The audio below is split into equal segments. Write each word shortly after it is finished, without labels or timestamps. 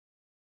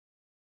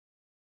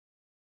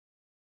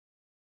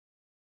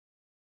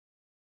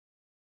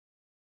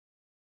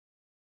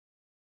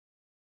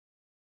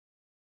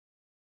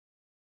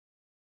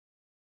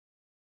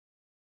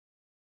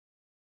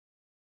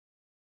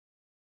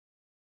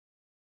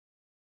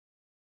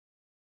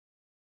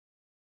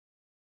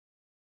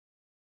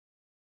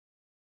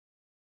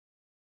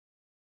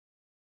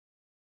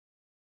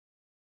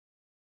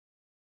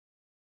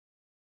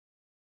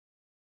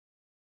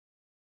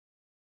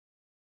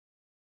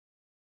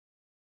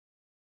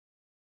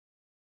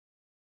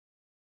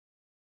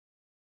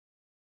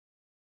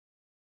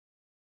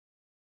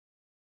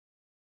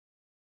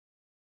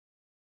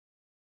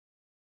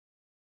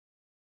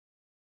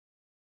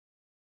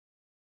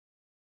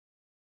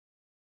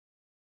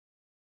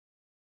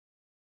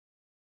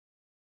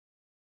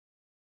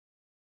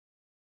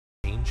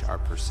our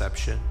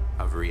perception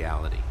of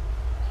reality.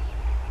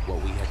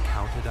 What we had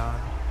counted on,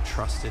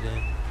 trusted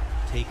in,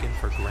 taken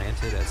for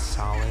granted as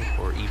solid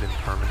or even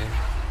permanent,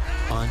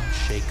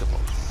 unshakable,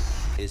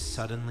 is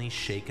suddenly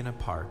shaken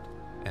apart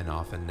and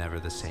often never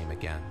the same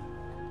again.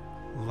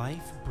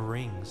 Life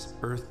brings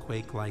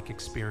earthquake-like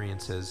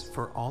experiences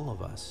for all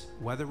of us,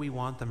 whether we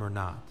want them or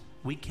not.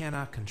 We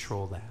cannot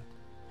control that.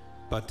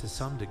 But to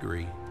some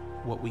degree,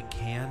 what we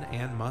can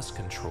and must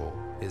control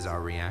is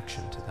our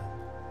reaction to them.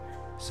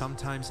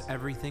 Sometimes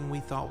everything we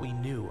thought we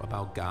knew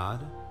about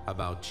God,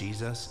 about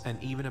Jesus,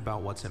 and even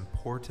about what's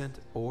important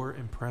or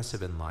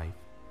impressive in life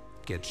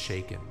gets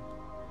shaken.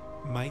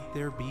 Might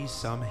there be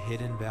some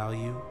hidden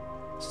value,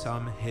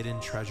 some hidden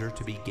treasure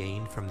to be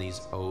gained from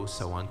these oh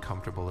so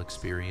uncomfortable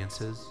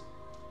experiences?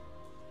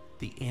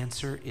 The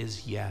answer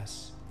is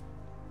yes.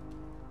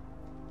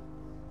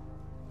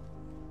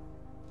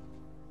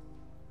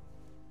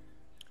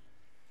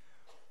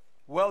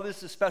 Well, this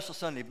is a special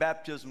Sunday,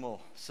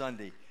 Baptismal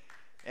Sunday.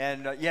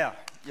 And yes.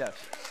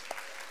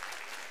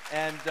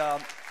 And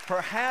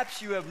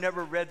perhaps you have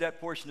never read that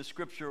portion of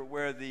Scripture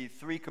where the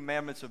 3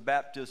 commandments of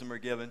baptism are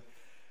given.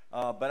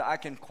 But I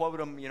can quote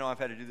them. You know, I've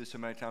had to do this so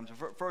many times. The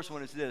first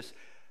one is this: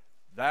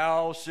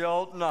 thou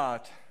shalt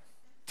not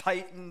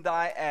tighten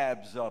thy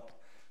abs up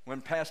when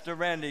Pastor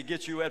Randy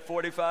gets you at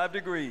 45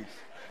 degrees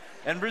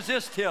and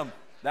resist him.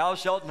 Thou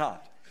shalt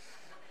not.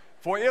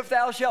 For if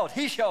thou shalt,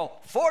 he shall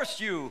force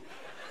you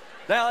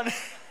down.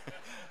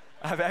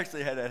 I've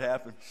actually had that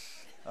happen.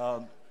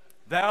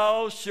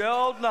 Thou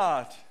shalt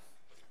not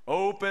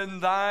open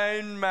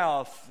thine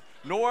mouth,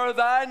 nor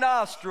thy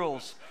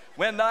nostrils,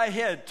 when thy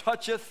head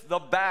toucheth the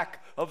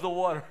back of the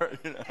water,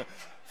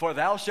 for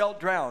thou shalt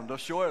drown,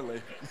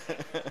 assuredly.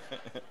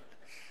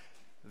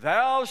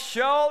 Thou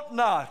shalt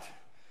not,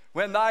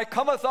 when thou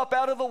cometh up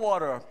out of the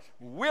water,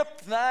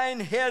 whip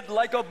thine head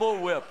like a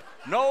bullwhip.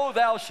 No,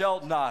 thou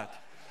shalt not.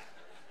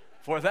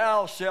 For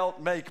thou shalt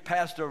make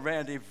Pastor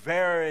Randy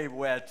very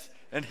wet,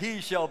 and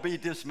he shall be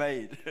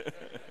dismayed.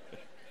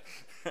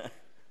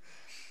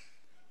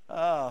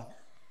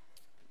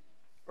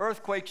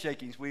 Earthquake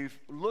shakings. We've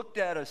looked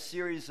at a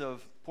series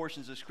of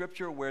portions of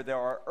Scripture where there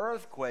are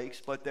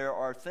earthquakes, but there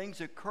are things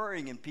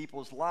occurring in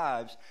people's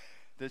lives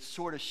that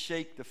sort of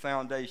shake the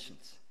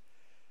foundations.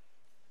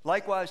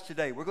 Likewise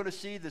today, we're going to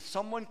see that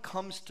someone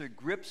comes to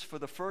grips for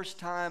the first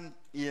time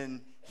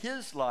in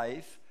his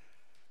life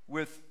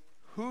with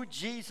who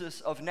Jesus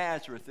of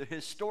Nazareth, the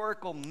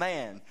historical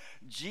man,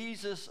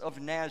 Jesus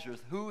of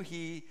Nazareth, who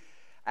he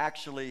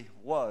actually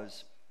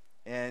was.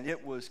 And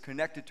it was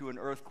connected to an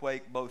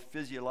earthquake, both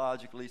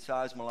physiologically,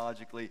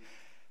 seismologically,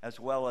 as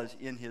well as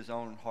in his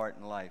own heart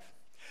and life.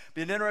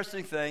 Be an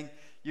interesting thing.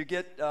 You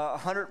get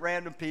 100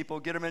 random people,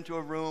 get them into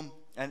a room,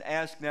 and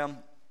ask them,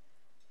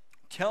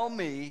 tell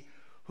me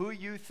who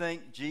you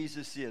think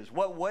Jesus is.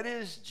 What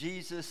is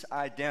Jesus'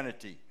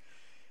 identity?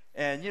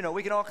 And, you know,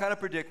 we can all kind of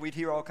predict. We'd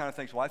hear all kind of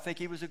things. Well, I think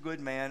he was a good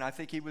man. I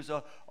think he was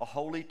a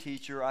holy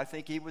teacher. I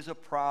think he was a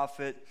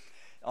prophet.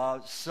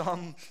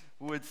 Some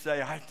would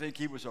say, I think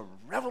he was a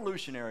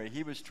revolutionary.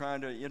 He was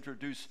trying to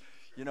introduce,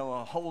 you know,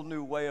 a whole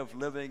new way of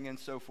living and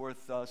so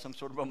forth, some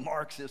sort of a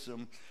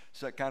Marxism,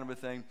 so that kind of a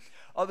thing.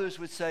 Others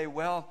would say,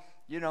 well,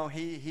 you know,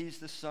 he's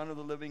the Son of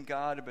the living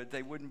God, but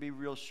they wouldn't be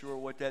real sure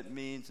what that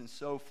means and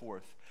so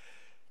forth.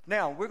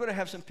 Now, we're going to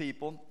have some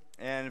people,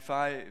 and if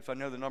I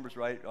know the numbers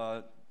right,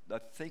 I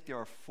think there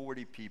are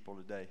 40 people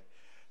today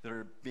that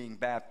are being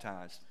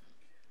baptized.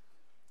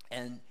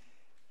 And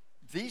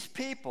these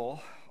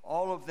people,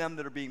 all of them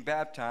that are being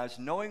baptized,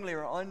 knowingly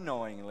or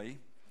unknowingly,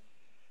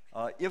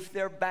 if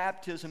their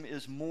baptism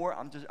is more,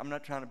 I'm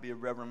not trying to be a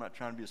reverend, I'm not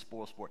trying to be a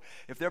spoilsport.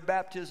 If their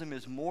baptism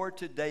is more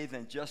today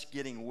than just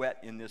getting wet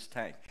in this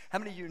tank. How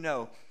many of you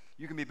know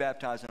you can be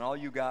baptized and all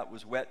you got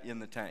was wet in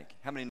the tank?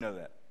 How many know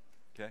that?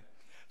 Okay.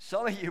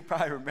 Some of you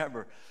probably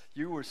remember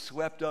you were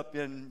swept up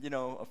in, you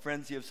know, a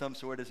frenzy of some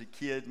sort as a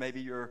kid.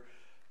 Maybe your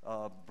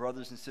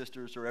brothers and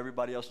sisters or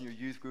everybody else in your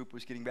youth group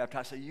was getting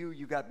baptized. So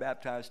you got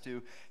baptized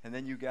too, and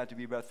then you got to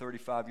be about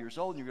 35 years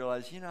old, and you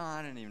realize, you know,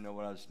 I didn't even know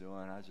what I was doing.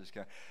 I just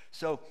got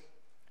so.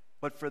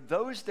 But for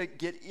those that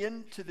get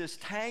into this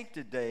tank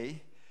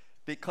today,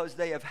 because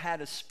they have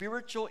had a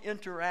spiritual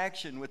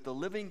interaction with the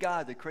living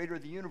God, the creator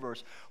of the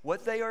universe,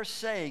 what they are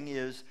saying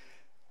is,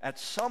 at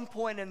some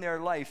point in their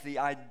life, the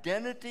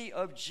identity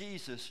of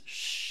Jesus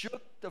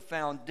shook the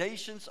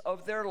foundations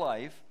of their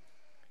life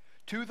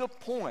to the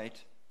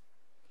point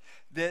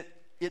that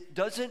it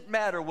doesn't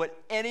matter what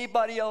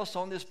anybody else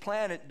on this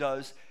planet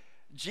does.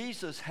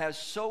 Jesus has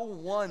so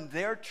won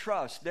their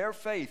trust, their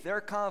faith,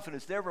 their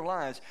confidence, their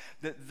reliance,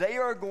 that they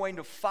are going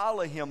to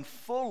follow him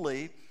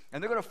fully,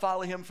 and they're going to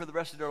follow him for the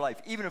rest of their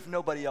life, even if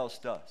nobody else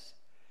does.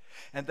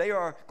 And they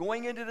are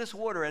going into this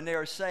water, and they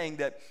are saying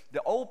that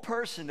the old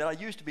person that I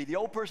used to be, the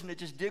old person that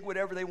just did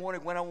whatever they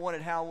wanted, when I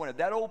wanted, how I wanted,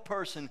 that old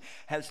person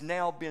has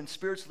now been,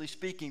 spiritually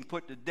speaking,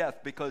 put to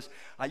death, because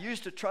I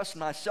used to trust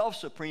myself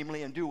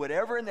supremely and do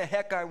whatever in the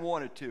heck I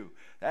wanted to.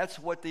 That's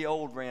what the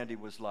old Randy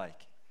was like.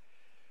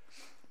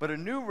 But a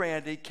new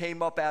Randy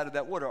came up out of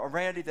that water, a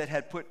Randy that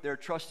had put their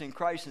trust in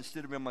Christ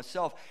instead of in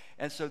myself.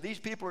 And so these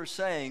people are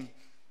saying,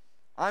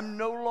 I'm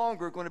no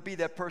longer going to be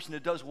that person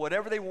that does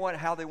whatever they want,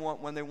 how they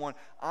want, when they want.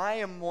 I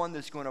am one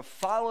that's going to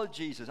follow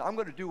Jesus. I'm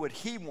going to do what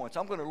he wants.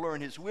 I'm going to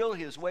learn his will,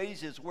 his ways,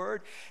 his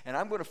word, and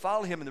I'm going to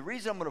follow him. And the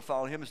reason I'm going to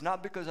follow him is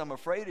not because I'm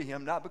afraid of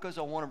him, not because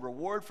I want a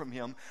reward from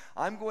him.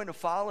 I'm going to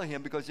follow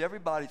him because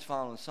everybody's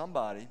following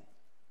somebody.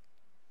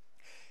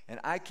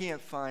 And I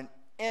can't find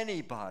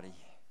anybody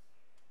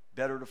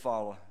better to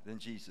follow than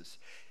Jesus.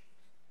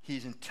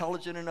 He's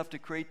intelligent enough to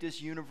create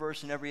this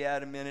universe and every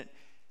atom in it.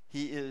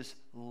 He is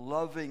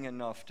loving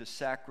enough to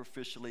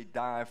sacrificially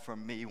die for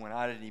me when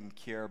I didn't even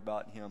care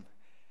about him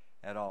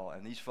at all.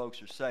 And these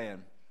folks are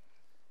saying,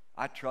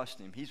 I trust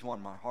him. He's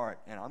won my heart,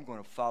 and I'm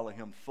going to follow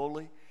him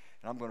fully,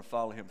 and I'm going to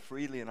follow him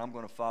freely, and I'm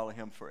going to follow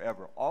him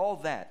forever. All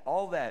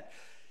that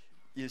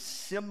is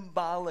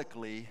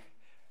symbolically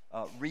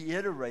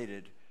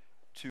reiterated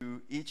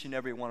to each and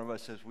every one of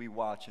us as we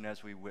watch and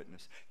as we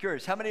witness.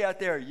 Curious, how many out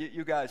there,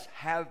 you guys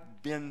have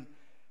been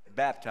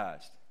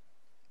baptized?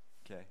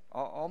 Okay,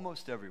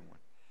 almost everyone.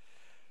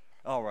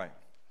 All right.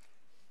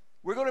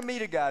 We're going to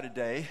meet a guy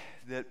today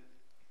that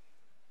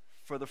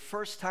for the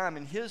first time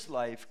in his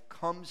life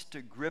comes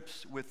to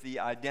grips with the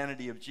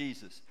identity of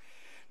Jesus.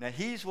 Now,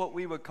 he's what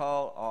we would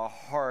call a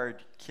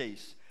hard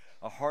case,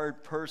 a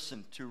hard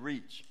person to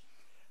reach.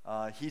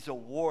 He's a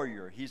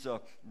warrior. He's a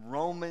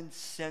Roman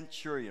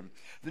centurion.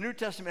 The New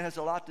Testament has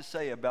a lot to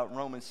say about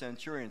Roman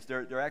centurions.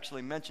 They're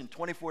actually mentioned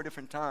 24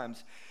 different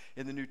times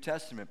in the New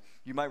Testament.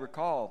 You might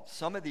recall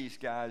some of these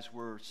guys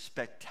were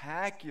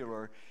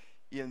spectacular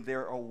in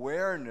their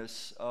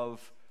awareness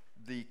of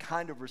the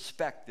kind of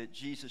respect that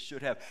Jesus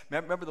should have.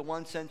 Remember the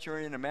one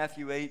centurion in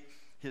Matthew 8?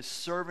 His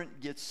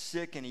servant gets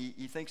sick and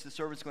he thinks the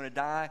servant's going to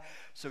die,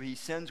 so he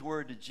sends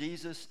word to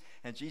Jesus,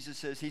 and Jesus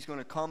says he's going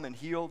to come and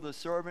heal the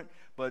servant.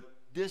 But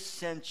this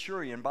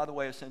centurion, by the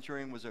way, a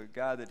centurion was a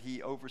guy that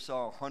he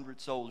oversaw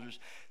 100 soldiers.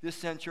 This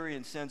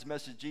centurion sends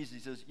message to Jesus.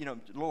 He says,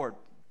 Lord,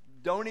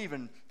 don't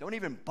even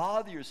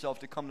bother yourself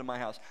to come to my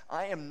house.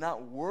 I am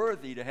not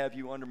worthy to have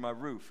you under my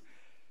roof.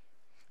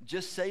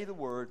 Just say the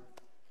word,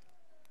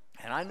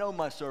 and I know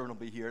my servant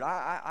will be healed.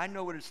 I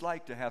know what it's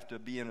like to have to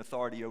be in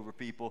authority over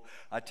people.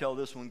 I tell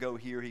this one, go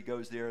here, he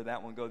goes there,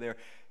 that one, go there.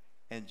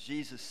 And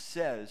Jesus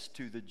says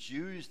to the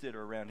Jews that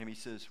are around him, he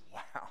says,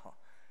 wow,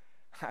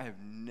 I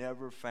have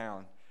never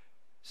found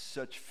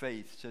such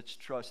faith, such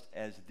trust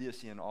as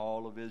this in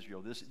all of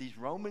Israel. These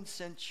Roman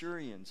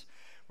centurions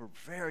were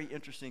very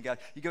interesting guys.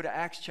 You go to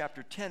Acts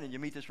chapter 10 and you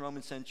meet this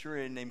Roman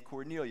centurion named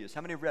Cornelius.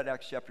 How many have read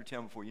Acts chapter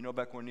 10 before? You know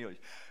about Cornelius.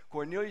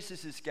 Cornelius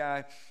is this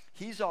guy.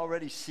 He's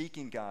already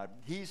seeking God.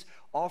 He's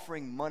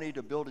offering money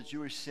to build a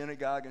Jewish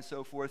synagogue and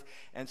so forth.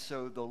 And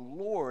so the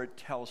Lord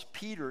tells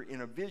Peter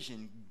in a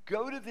vision,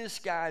 go to this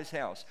guy's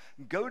house.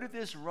 Go to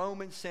this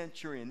Roman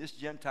centurion, this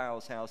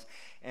Gentile's house,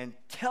 and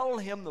tell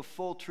him the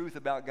full truth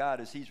about God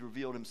as he's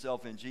revealed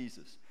himself in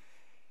Jesus.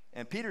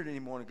 And Peter didn't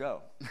even want to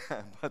go,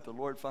 but the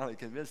Lord finally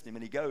convinced him,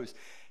 and he goes.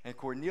 And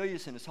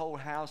Cornelius and his whole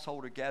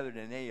household are gathered,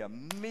 and they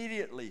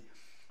immediately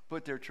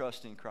put their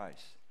trust in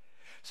Christ.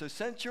 So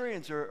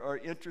centurions are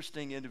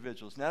interesting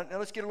individuals. Now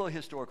let's get a little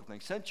historical thing.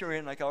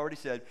 Centurion, like I already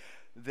said,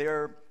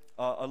 they're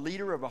a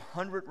leader of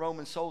 100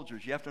 Roman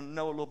soldiers. You have to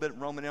know a little bit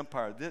of Roman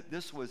Empire.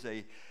 This was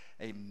a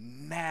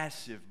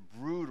massive,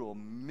 brutal,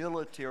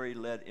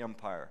 military-led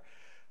empire.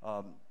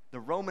 The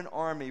Roman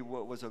army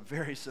was a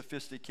very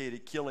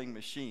sophisticated killing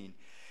machine.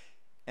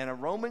 And a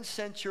Roman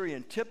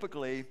centurion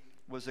typically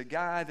was a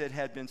guy that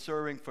had been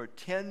serving for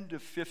 10 to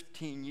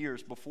 15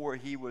 years before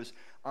he was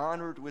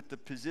honored with the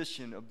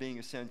position of being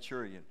a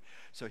centurion.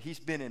 So he's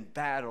been in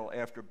battle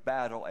after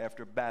battle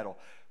after battle.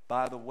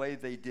 By the way,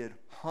 they did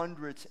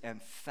hundreds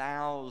and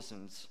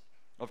thousands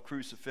of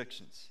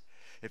crucifixions.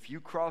 If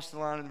you crossed the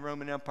line in the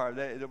Roman Empire,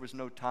 there was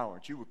no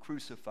tolerance. You were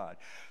crucified.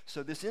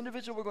 So this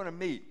individual we're going to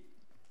meet,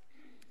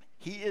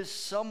 he is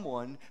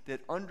someone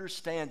that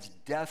understands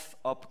death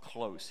up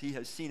close. He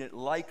has seen it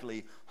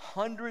likely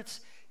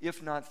hundreds,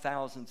 if not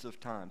thousands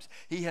of times.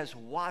 He has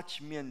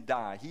watched men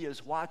die. He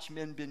has watched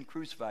men being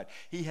crucified.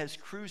 He has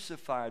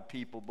crucified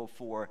people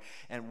before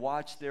and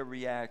watched their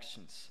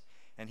reactions.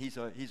 And he's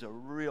a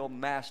real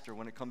master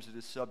when it comes to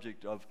this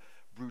subject of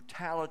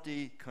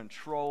brutality,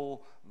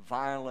 control,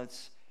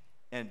 violence,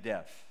 and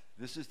death.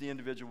 This is the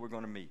individual we're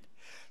going to meet.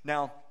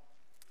 Now,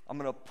 I'm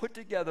going to put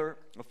together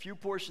a few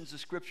portions of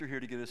Scripture here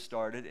to get us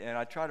started, and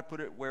I try to put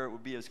it where it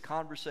would be as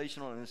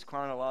conversational and as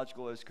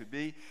chronological as could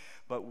be.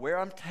 But where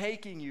I'm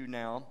taking you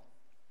now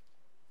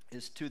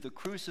is to the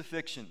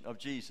crucifixion of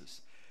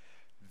Jesus.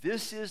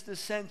 This is the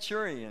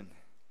centurion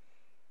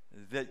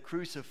that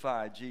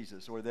crucified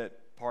Jesus, or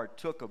that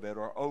partook of it,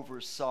 or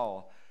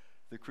oversaw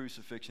the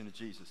crucifixion of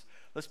Jesus.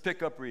 Let's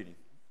pick up reading.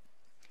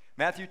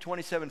 Matthew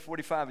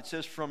 27:45, it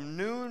says, from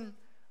noon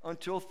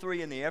until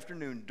 3 in the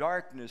afternoon,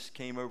 darkness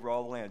came over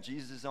all the land.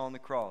 Jesus is on the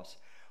cross.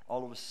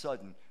 All of a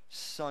sudden,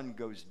 sun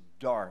goes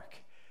dark.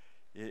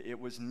 It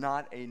was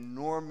not a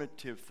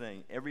normative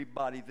thing.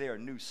 Everybody there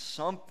knew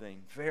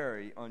something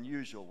very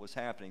unusual was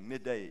happening.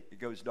 Midday, it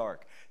goes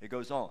dark. It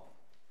goes on.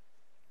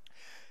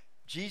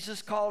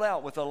 Jesus called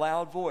out with a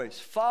loud voice,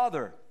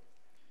 "Father,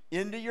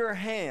 into your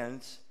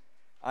hands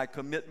I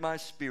commit my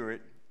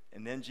spirit."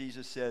 And then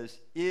Jesus says,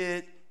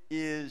 "It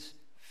is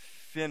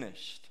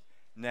finished."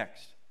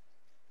 Next.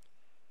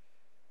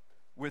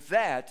 With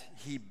that,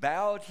 he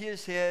bowed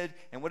his head,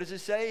 and what does it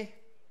say?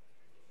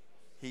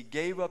 He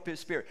gave up his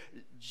spirit.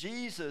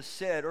 Jesus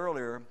said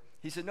earlier,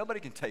 he said, "Nobody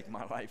can take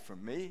my life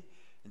from me."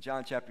 In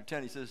John chapter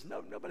 10, he says,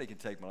 "No, nobody can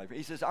take my life."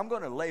 He says, "I'm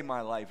going to lay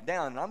my life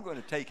down, and I'm going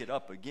to take it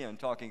up again,"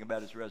 talking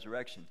about his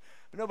resurrection.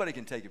 But nobody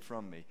can take it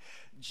from me.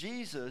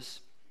 Jesus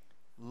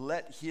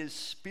let his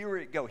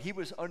spirit go. He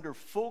was under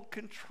full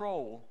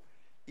control,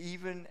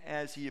 even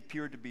as he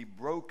appeared to be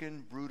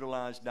broken,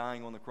 brutalized,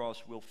 dying on the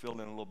cross. We'll fill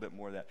in a little bit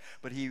more of that.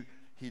 But he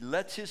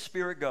lets his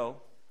spirit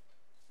go.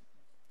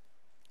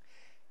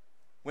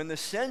 When the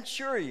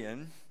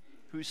centurion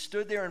who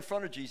stood there in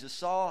front of Jesus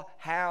saw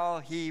how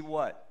he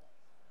what?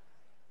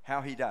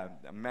 How he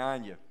died. Now,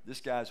 mind you,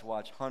 this guy's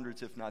watched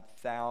hundreds, if not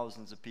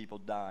thousands of people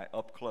die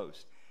up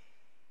close.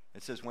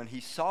 It says when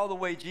he saw the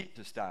way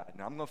Jesus died.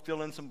 Now I'm going to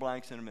fill in some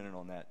blanks in a minute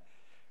on that.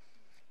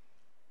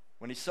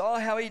 When he saw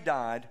how he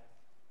died,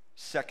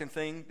 second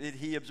thing that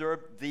he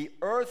observed, an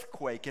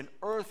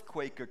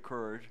earthquake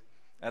occurred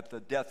at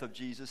the death of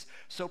Jesus.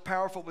 So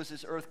powerful was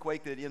this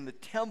earthquake that in the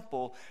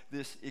temple,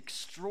 this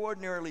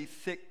extraordinarily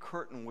thick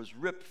curtain was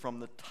ripped from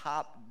the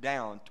top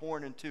down,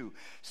 torn in two,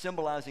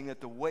 symbolizing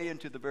that the way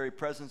into the very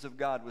presence of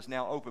God was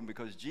now open,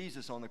 because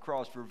Jesus on the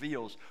cross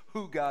reveals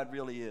who God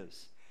really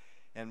is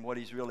and what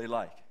he's really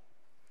like.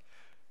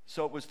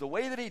 So it was the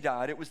way that he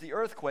died, it was the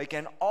earthquake,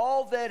 and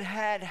all that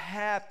had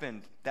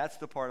happened. That's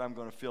the part I'm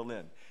going to fill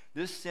in.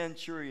 This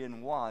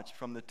centurion watched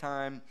from the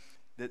time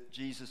that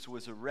Jesus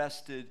was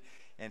arrested,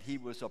 and he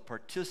was a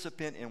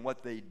participant in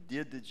what they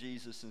did to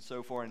Jesus and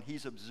so forth, and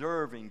he's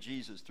observing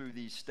Jesus through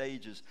these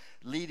stages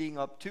leading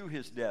up to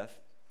his death.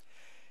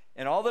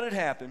 And all that had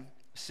happened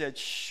said,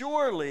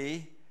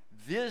 surely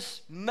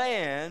this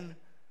man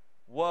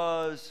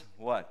was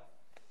what?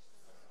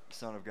 The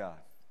Son of God.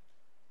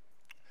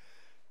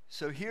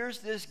 So here's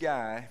this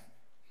guy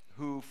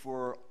who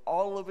for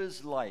all of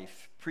his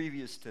life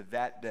previous to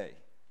that day,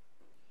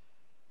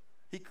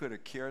 he could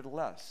have cared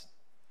less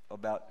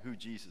about who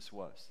Jesus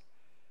was.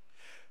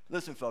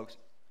 Listen, folks,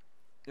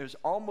 there's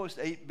almost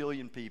 8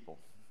 billion people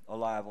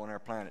alive on our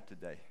planet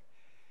today.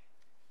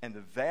 And the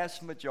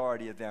vast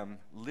majority of them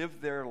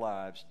live their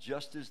lives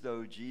just as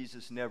though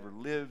Jesus never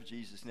lived,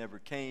 Jesus never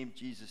came,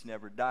 Jesus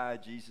never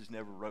died, Jesus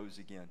never rose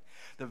again.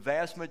 The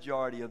vast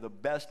majority of the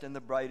best and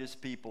the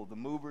brightest people, the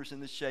movers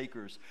and the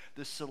shakers,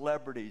 the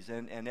celebrities,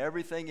 and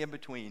everything in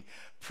between,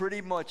 pretty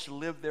much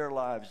live their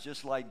lives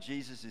just like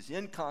Jesus is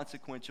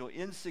inconsequential,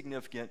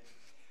 insignificant.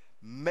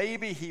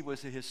 Maybe he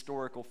was a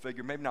historical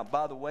figure, maybe not.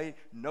 By the way,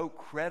 no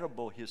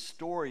credible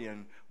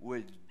historian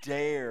would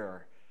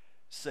dare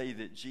say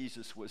that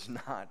Jesus was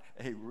not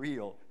a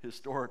real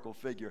historical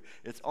figure.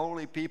 It's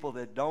only people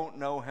that don't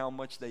know how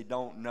much they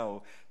don't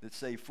know that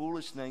say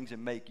foolish things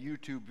and make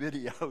YouTube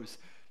videos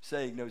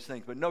saying those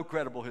things. But no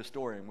credible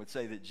historian would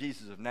say that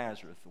Jesus of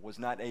Nazareth was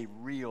not a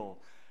real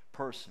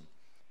person.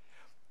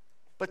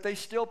 But they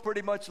still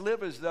pretty much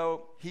live as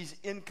though he's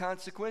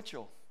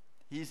inconsequential.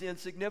 He's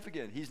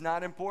insignificant. He's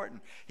not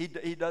important. He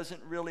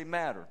doesn't really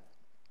matter.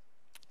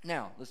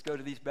 Now, let's go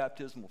to these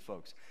baptismal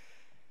folks.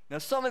 Now,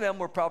 some of them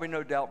were probably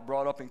no doubt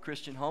brought up in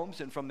Christian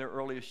homes, and from their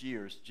earliest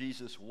years,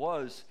 Jesus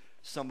was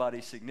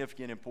somebody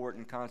significant,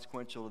 important,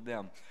 consequential to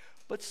them.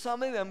 But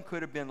some of them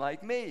could have been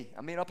like me.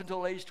 I mean, up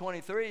until age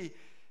 23,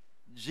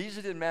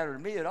 Jesus didn't matter to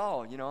me at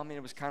all. You know, I mean,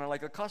 it was kind of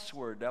like a cuss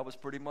word. That was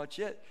pretty much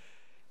it.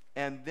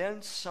 And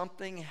then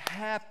something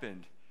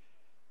happened.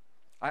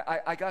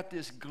 I got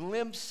this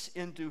glimpse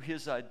into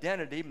his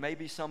identity,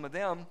 maybe some of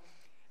them,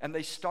 and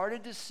they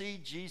started to see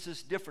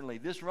Jesus differently.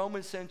 This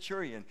Roman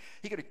centurion,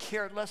 he could have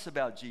cared less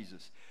about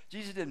Jesus.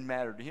 Jesus didn't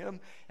matter to him.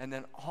 And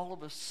then all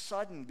of a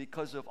sudden,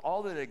 because of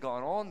all that had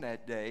gone on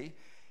that day,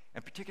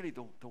 and particularly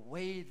the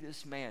way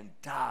this man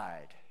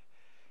died,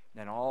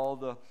 and all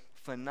the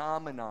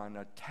phenomenon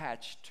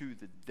attached to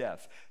the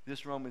death,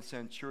 this Roman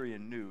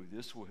centurion knew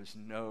this was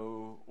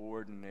no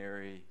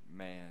ordinary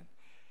man.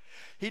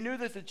 He knew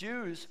that the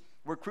Jews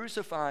were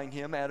crucifying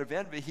him out of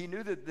envy. He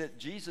knew that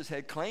Jesus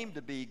had claimed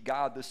to be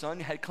God the Son,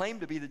 had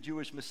claimed to be the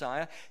Jewish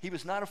Messiah. He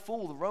was not a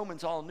fool. The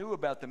Romans all knew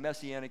about the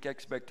messianic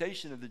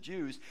expectation of the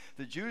Jews.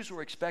 The Jews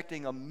were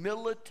expecting a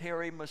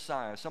military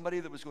Messiah,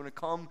 somebody that was going to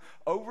come,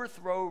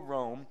 overthrow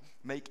Rome,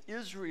 make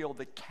Israel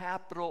the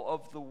capital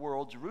of the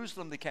world,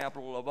 Jerusalem the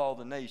capital of all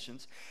the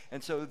nations.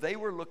 And so they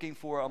were looking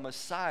for a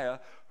Messiah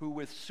who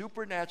with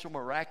supernatural,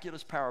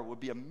 miraculous power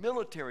would be a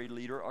military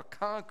leader, a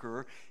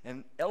conqueror,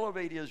 and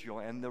elevate Israel.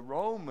 And the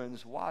Romans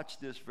watched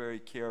this very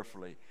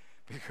carefully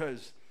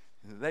because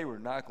they were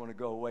not going to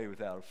go away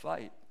without a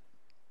fight.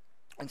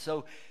 And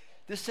so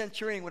this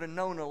centurion would have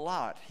known a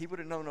lot. He would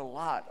have known a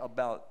lot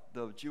about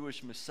the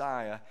Jewish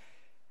Messiah.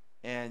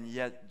 And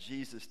yet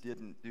Jesus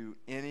didn't do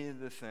any of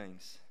the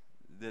things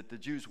that the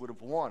Jews would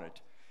have wanted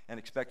and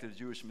expected a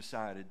Jewish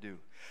Messiah to do.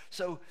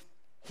 So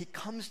he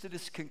comes to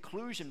this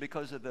conclusion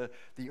because of the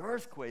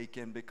earthquake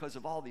and because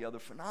of all the other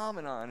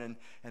phenomenon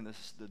and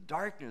the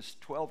darkness,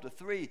 12 to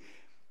 3.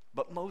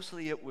 But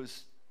mostly it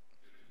was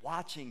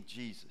watching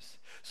Jesus.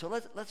 So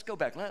let's go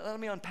back. Let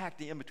me unpack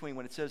the in-between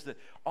when it says that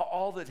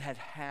all that had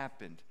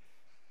happened.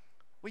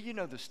 Well, you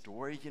know the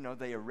story. You know,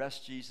 they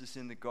arrest Jesus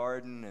in the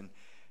garden, and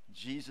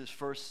Jesus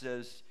first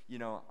says, you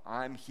know,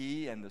 I'm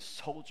he, and the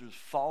soldiers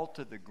fall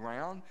to the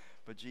ground,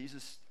 but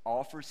Jesus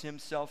offers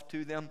himself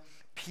to them.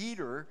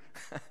 Peter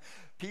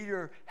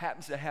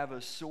happens to have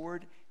a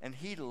sword, and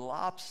he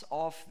lops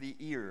off the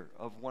ear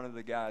of one of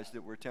the guys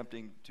that were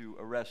attempting to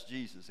arrest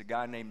Jesus, a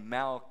guy named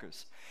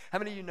Malchus. How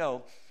many of you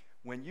know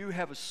when you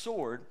have a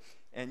sword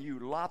and you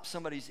lop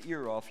somebody's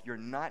ear off, you're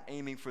not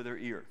aiming for their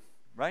ear,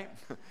 right?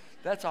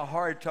 That's a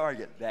hard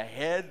target. The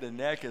head, the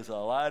neck is a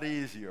lot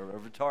easier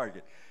of a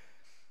target.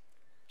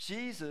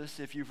 Jesus,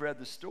 if you've read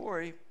the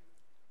story,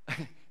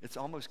 it's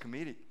almost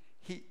comedic.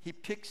 He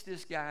picks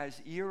this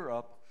guy's ear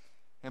up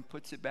and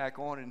puts it back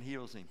on and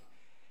heals him.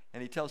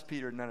 And he tells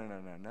Peter,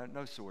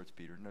 no swords,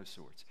 Peter, no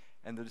swords.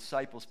 And the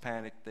disciples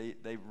panic.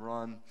 They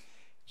run.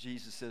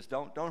 Jesus says,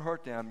 don't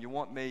hurt them. You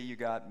want me, you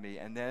got me.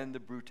 And then the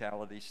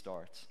brutality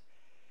starts.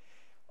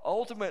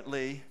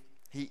 Ultimately,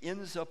 he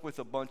ends up with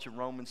a bunch of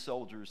Roman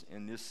soldiers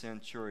in this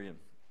centurion.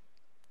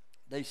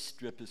 They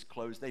strip his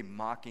clothes. They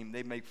mock him.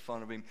 They make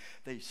fun of him.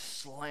 They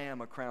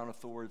slam a crown of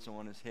thorns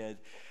on his head.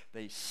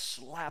 They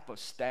slap a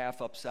staff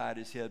upside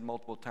his head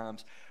multiple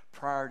times.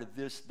 Prior to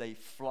this, they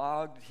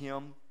flogged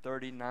him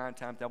 39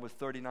 times. That was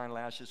 39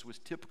 lashes, was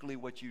typically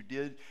what you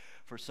did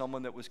for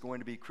someone that was going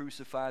to be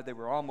crucified. They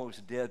were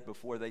almost dead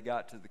before they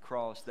got to the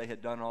cross. They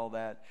had done all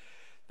that.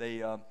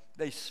 They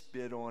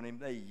spit on him.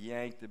 They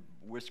yanked the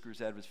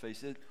whiskers out of his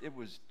face. It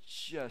was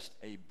just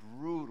a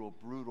brutal,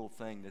 brutal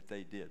thing that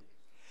they did.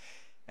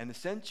 And the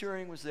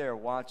centurion was there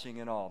watching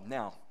it all.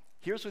 Now,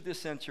 here's what this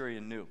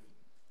centurion knew.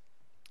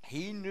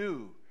 He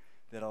knew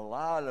that a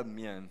lot of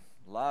men,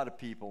 a lot of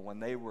people, when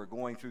they were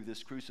going through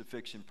this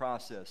crucifixion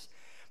process,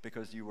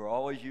 because you were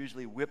always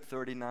usually whipped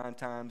 39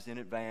 times in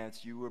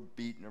advance, you were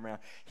beaten around.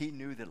 He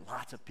knew that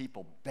lots of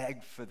people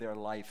begged for their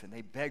life, and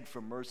they begged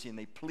for mercy, and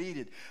they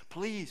pleaded,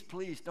 please,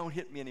 please, don't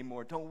hit me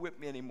anymore, don't whip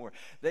me anymore.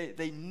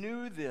 They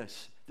knew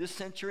this. This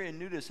centurion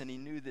knew this, and he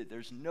knew that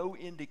there's no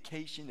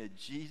indication that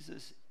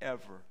Jesus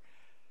ever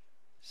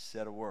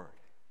said a word.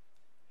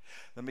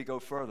 Let me go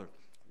further.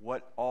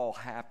 What all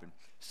happened?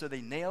 So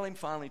they nail him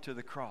finally to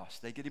the cross.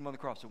 They get him on the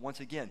cross. So once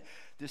again,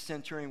 this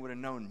centurion would have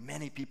known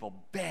many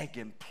people beg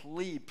and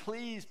plead,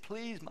 please,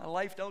 please, my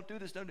life, don't do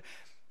this, don't do.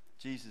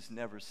 Jesus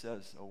never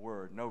says a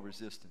word, no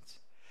resistance.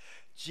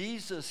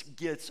 Jesus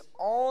gets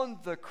on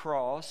the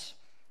cross,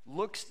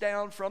 looks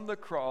down from the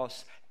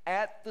cross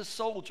at the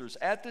soldiers,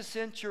 at the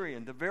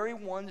centurion, the very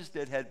ones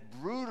that had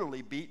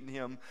brutally beaten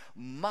him,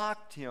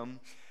 mocked him,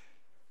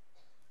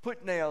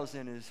 put nails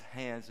in his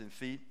hands and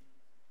feet.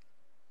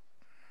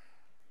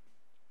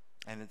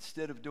 And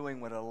instead of doing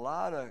what a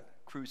lot of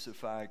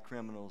crucified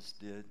criminals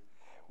did,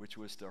 which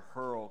was to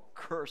hurl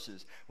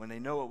curses, when they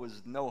know it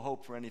was no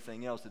hope for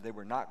anything else, that they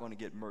were not going to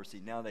get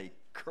mercy, now they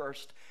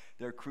cursed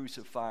their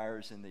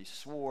crucifiers, and they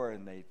swore,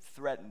 and they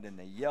threatened, and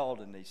they yelled,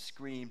 and they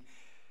screamed.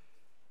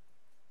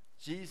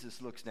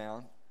 Jesus looks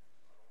down,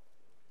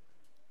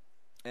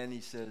 and he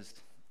says,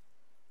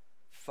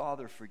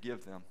 Father,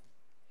 forgive them.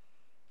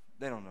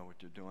 They don't know what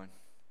they're doing.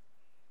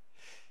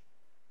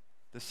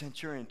 The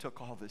centurion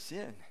took all this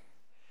in.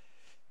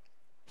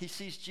 He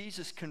sees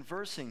Jesus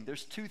conversing.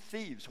 There's two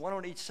thieves, one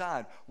on each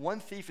side. One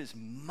thief is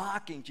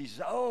mocking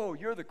Jesus. Oh,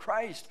 you're the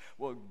Christ.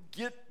 Well,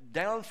 get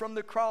down from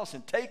the cross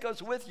and take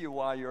us with you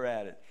while you're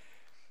at it.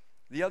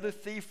 The other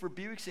thief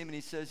rebukes him, and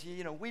he says,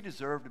 you know, we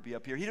deserve to be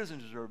up here. He doesn't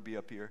deserve to be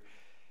up here.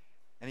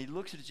 And he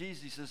looks at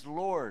Jesus. He says,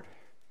 Lord,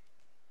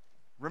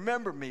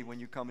 remember me when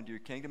you come into your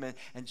kingdom.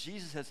 And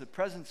Jesus has the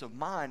presence of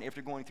mind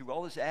after going through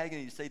all this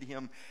agony to say to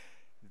him,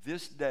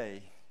 this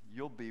day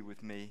you'll be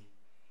with me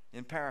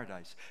in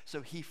paradise.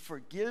 So he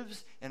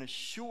forgives and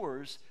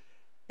assures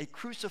a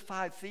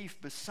crucified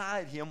thief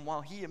beside him while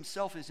he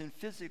himself is in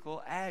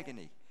physical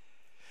agony.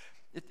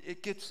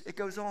 It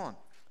goes on.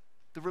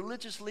 The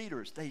religious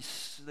leaders, they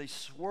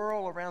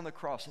swirl around the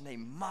cross, and they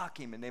mock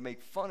him, and they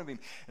make fun of him,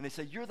 and they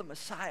say, you're the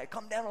Messiah,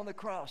 come down on the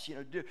cross,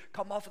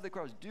 come off of the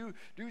cross, do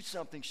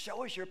something,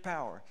 show us your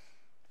power.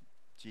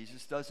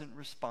 Jesus doesn't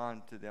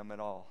respond to them at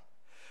all.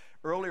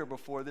 Earlier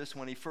before this,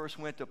 when he first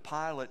went to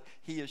Pilate,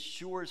 he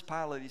assures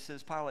Pilate, he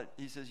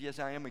says, yes,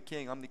 I am a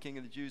king, I'm the king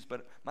of the Jews,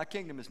 but my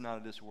kingdom is not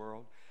of this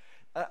world.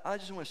 I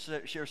just want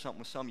to share something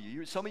with some of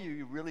you. Some of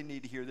you really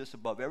need to hear this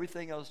above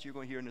everything else you're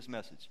going to hear in this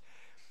message.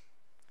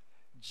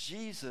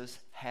 Jesus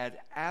had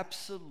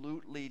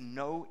absolutely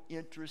no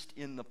interest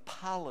in the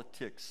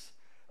politics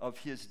of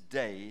his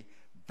day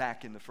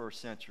back in the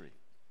first century.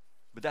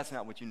 But that's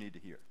not what you need to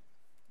hear.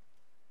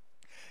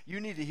 You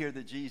need to hear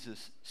that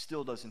Jesus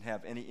still doesn't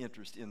have any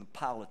interest in the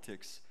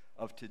politics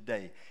of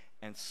today.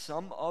 And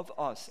some of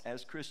us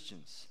as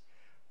Christians,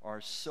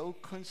 are so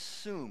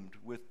consumed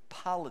with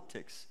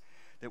politics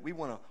that we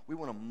want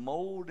to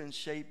mold and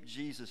shape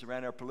Jesus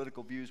around our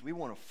political views. We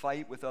want to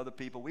fight with other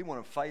people. We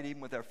want to fight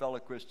even with our fellow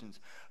Christians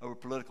over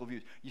political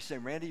views. You say,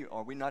 Randy,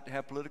 are we not to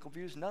have political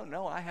views?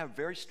 No, I have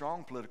very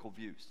strong political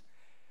views.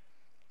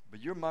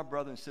 But you're my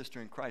brother and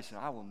sister in Christ, and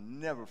I will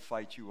never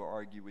fight you or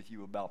argue with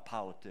you about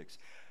politics.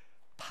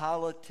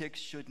 Politics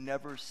should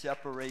never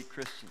separate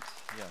Christians.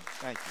 Yeah,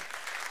 thank you.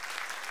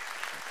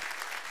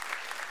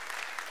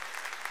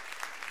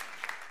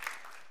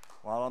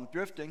 While I'm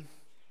drifting,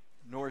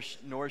 nor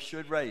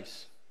should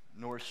race.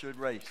 Nor should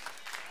race.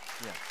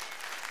 Yeah.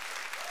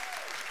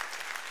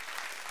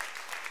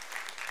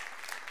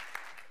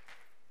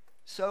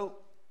 So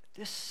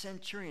this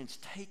centurion's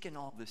taken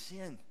all this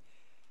in.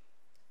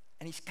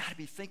 And he's got to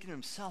be thinking to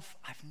himself,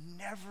 I've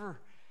never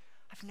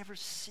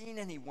seen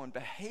anyone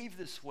behave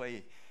this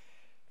way.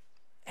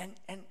 And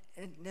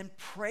then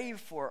pray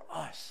for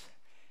us.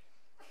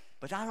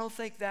 But I don't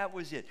think that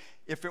was it.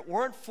 If it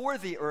weren't for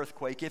the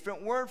earthquake, if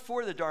it weren't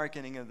for the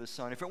darkening of the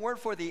sun, if it weren't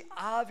for the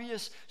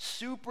obvious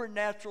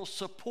supernatural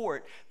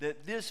support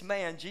that this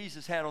man,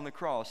 Jesus, had on the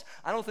cross,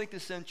 I don't think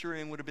the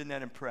centurion would have been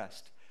that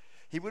impressed.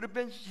 He would have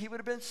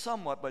been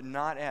somewhat, but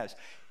not as.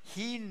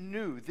 He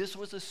knew this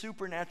was a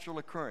supernatural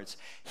occurrence.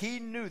 He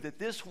knew that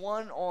this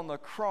one on the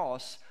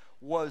cross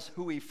was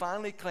who he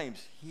finally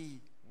claims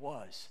he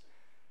was,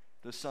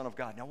 the Son of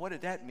God. Now, what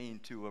did that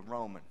mean to a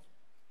Roman?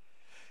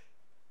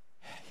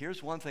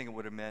 Here's one thing it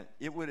would have meant.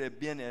 It would have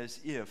been as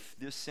if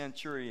this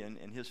centurion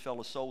and his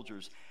fellow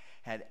soldiers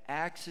had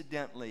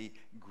accidentally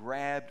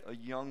grabbed a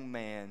young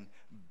man,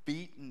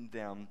 beaten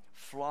them,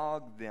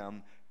 flogged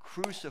them,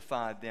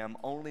 crucified them,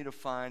 only to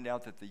find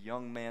out that the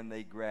young man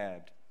they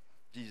grabbed,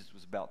 Jesus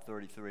was about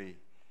 33,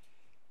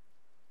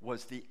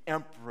 was the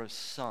emperor's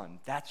son.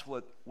 That's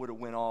what would have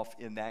went off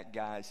in that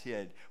guy's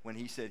head when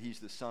he said he's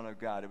the Son of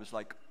God. It was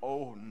like,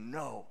 oh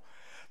no.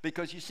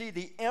 Because you see,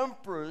 the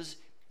emperors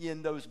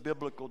in those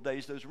biblical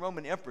days, those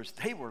Roman emperors,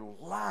 they were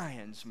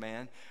lions,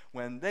 man.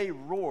 When they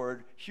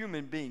roared,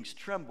 human beings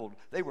trembled.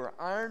 They were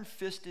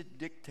iron-fisted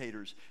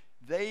dictators.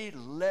 They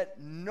let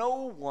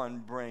no one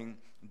bring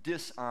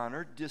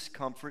dishonor,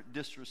 discomfort,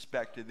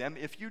 disrespect to them.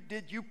 If you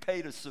did, you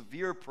paid a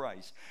severe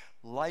price,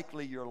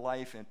 likely your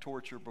life and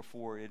torture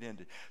before it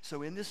ended.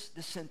 So in this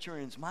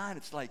centurion's mind,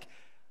 it's like,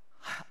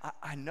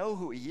 I know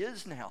who he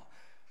is now.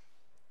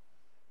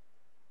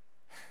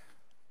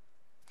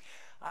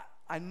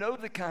 I know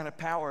the kind of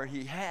power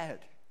he had.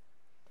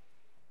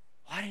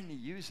 Why didn't he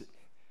use it?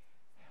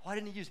 Why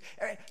didn't he use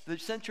it? The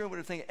centurion would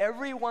have think,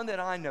 everyone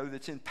that I know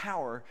that's in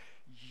power,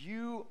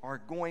 you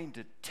are going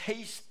to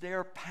taste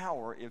their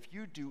power if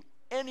you do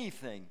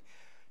anything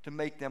to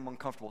make them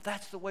uncomfortable.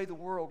 That's the way the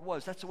world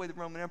was. That's the way the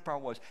Roman Empire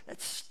was.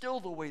 That's still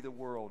the way the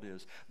world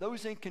is.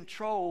 Those in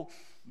control,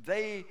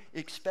 they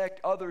expect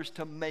others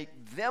to make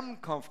them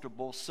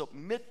comfortable,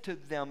 submit to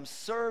them,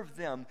 serve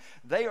them.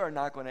 They are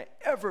not going to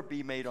ever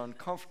be made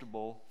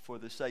uncomfortable for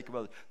the sake of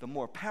others. The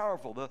more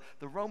powerful,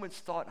 the Romans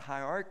thought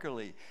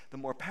hierarchically, the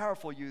more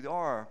powerful you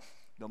are,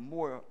 the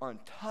more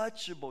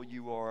untouchable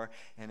you are,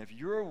 and if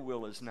your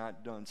will is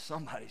not done,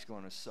 somebody's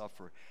going to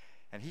suffer.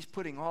 And he's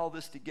putting all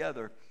this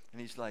together,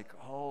 and he's like,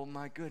 oh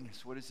my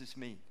goodness, what does this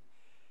mean?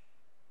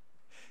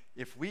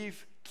 If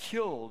we've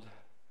killed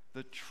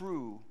the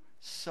true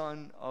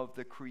Son of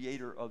the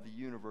Creator of the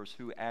universe,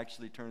 who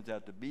actually turns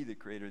out to be the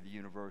Creator of the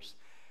universe,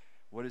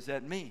 what does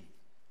that mean?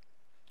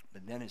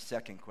 But then his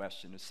second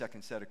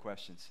set of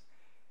questions.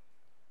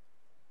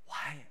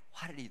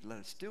 Why did he let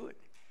us do it?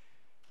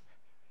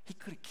 He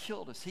could have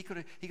killed us. He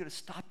could have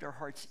stopped our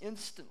hearts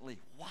instantly.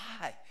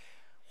 Why?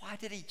 Why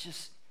did he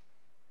just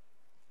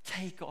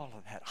take all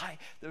of that?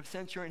 The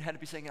centurion had to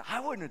be saying, I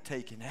wouldn't have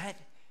taken that.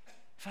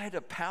 If I had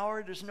the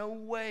power, there's no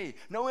way.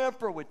 No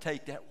emperor would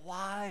take that.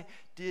 Why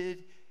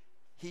did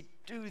he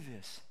do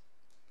this?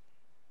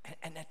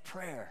 And that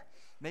prayer,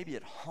 maybe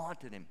it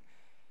haunted him.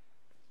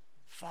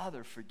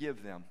 Father,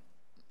 forgive them.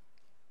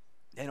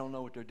 They don't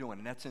know what they're doing.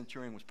 And that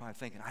centurion was probably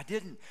thinking, I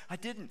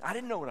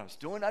didn't know what I was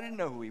doing. I didn't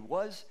know who he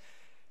was.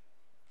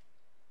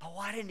 But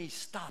why didn't he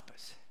stop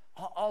us?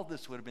 All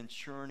this would have been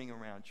churning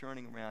around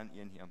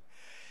in him.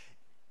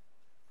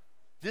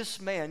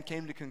 This man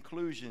came to the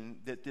conclusion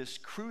that this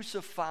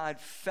crucified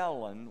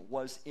felon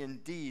was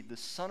indeed the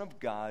Son of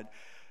God,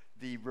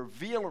 the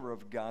revealer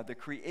of God, the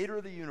creator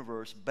of the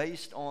universe,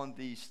 based on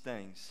these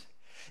things.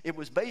 It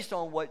was based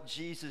on what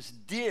Jesus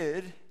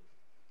did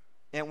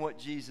and what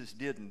Jesus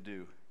didn't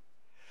do.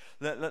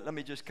 Let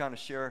me just kind of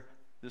share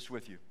this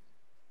with you.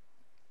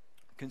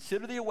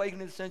 Consider the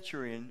awakening of the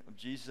centurion of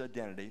Jesus'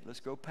 identity. Let's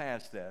go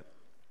past that.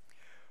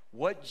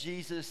 What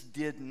Jesus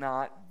did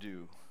not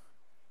do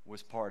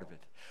was part of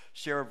it.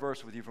 Share a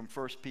verse with you from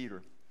 1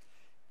 Peter.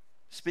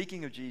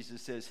 Speaking of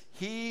Jesus, says,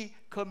 he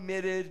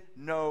committed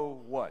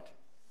no what?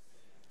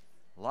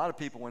 A lot of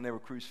people, when they were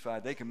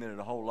crucified, they committed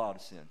a whole lot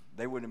of sin.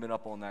 They wouldn't have been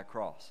up on that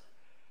cross.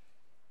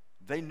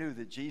 They knew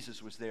that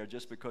Jesus was there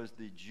just because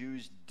the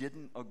Jews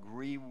didn't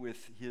agree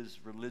with his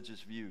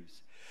religious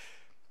views.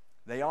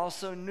 They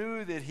also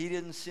knew that he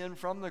didn't sin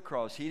from the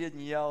cross. He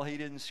didn't yell, he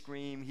didn't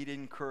scream, he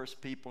didn't curse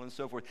people and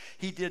so forth.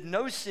 He did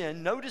no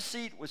sin, no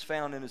deceit was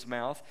found in his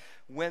mouth.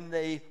 When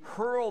they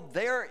hurled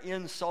their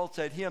insults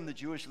at him, the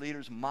Jewish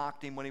leaders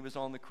mocked him when he was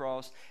on the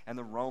cross, and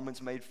the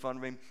Romans made fun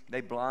of him.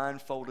 They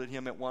blindfolded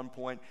him at one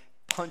point,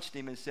 punched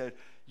him and said,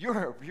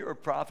 you're a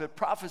prophet,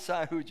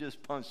 prophesy who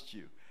just punched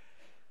you.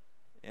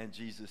 And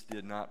Jesus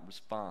did not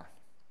respond.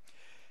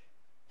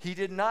 He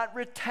did not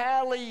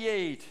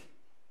retaliate.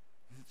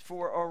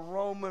 For a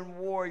Roman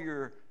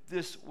warrior,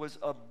 this was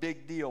a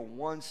big deal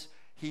once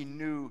he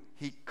knew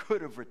he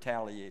could have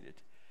retaliated.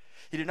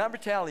 He did not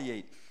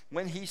retaliate.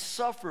 When he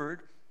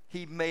suffered,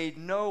 he made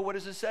no, what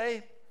does it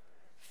say?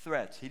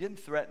 Threats. He didn't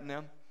threaten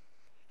them.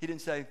 He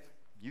didn't say,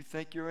 you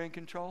think you're in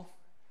control?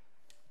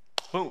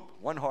 Boom,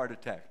 one heart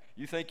attack.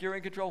 You think you're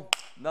in control?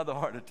 Another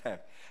heart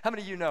attack. How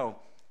many of you know,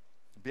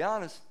 be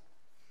honest,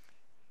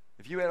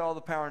 if you had all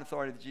the power and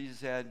authority that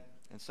Jesus had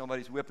and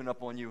somebody's whipping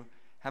up on you,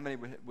 how many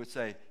would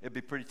say it'd be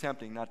pretty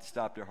tempting not to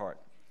stop their heart?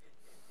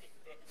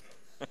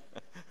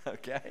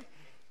 Okay?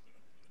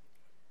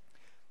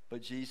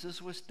 But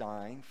Jesus was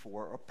dying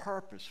for a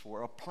purpose,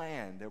 for a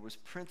plan. There was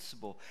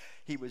principle.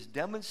 He was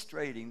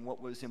demonstrating what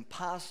was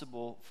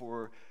impossible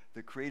for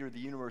the creator of the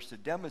universe to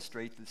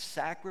demonstrate, the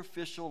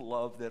sacrificial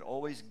love that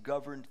always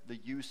governed the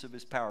use of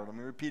his power. Let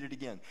me repeat it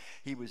again.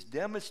 He was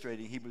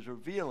demonstrating, he was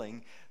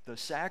revealing the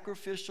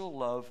sacrificial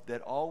love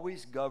that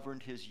always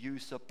governed his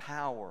use of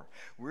power.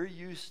 We're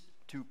used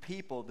to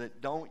people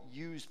that don't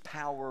use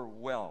power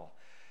well.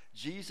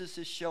 Jesus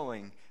is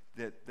showing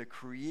that the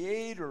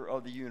creator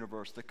of the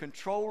universe, the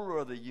controller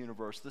of the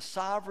universe, the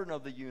sovereign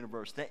of the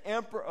universe, the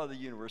emperor of the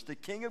universe, the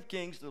King of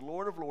kings, the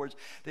Lord of lords,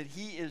 that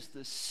he is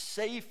the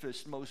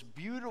safest, most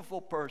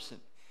beautiful person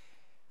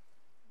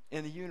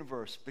in the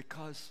universe,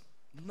 because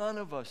none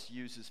of us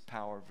uses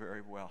power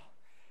very well,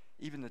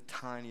 even the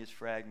tiniest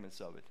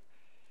fragments of it.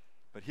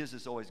 But his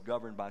is always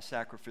governed by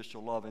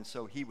sacrificial love. And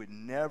so he would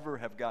never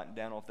have gotten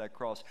down off that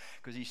cross,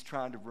 because he's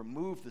trying to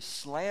remove the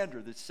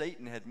slander that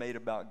Satan had made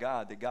about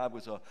God, that God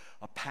was a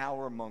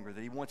power monger,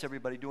 that he wants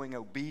everybody doing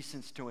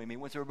obeisance to him. He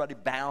wants everybody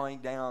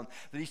bowing down,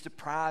 that he's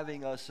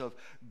depriving us of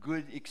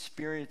good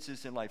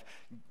experiences in life.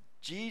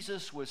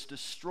 Jesus was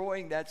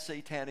destroying that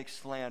satanic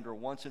slander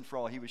once and for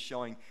all. He was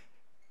showing,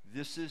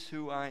 this is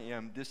who I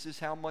am. This is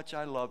how much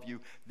I love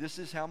you. This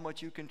is how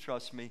much you can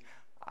trust me.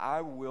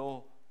 I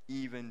will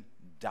even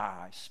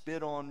die.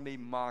 Spit on me,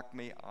 mock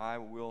me. I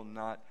will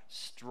not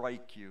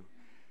strike you.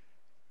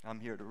 I'm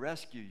here to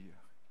rescue you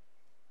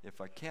if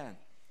I can,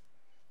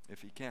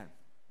 if he can.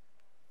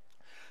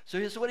 So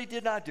here's what he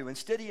did not do.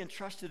 Instead, he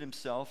entrusted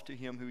himself to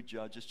him who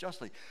judges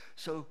justly.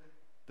 So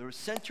the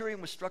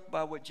centurion was struck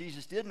by what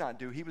Jesus did not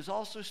do. He was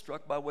also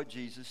struck by what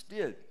Jesus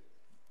did.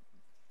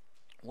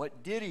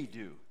 What did he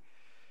do?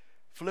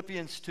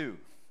 Philippians 2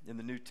 in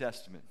the New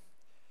Testament.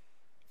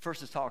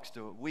 First, it talks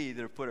to we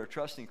that have put our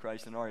trust in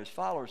Christ and are his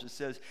followers. It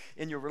says,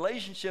 in your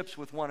relationships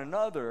with one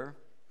another,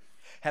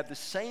 have the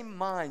same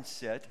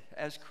mindset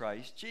as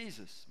Christ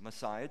Jesus,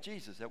 Messiah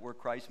Jesus. That word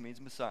Christ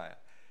means Messiah.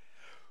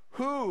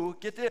 Who,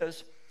 get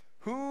this,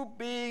 who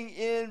being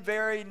in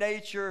very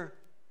nature,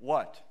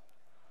 what?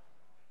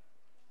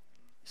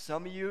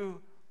 Some of you,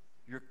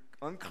 you're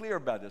unclear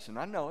about this, and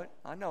I know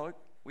it.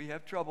 We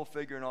have trouble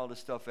figuring all this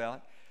stuff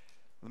out.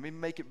 Let me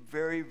make it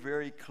very,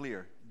 very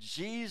clear.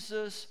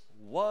 Jesus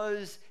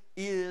was,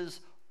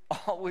 is,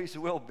 always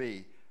will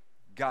be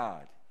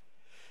God.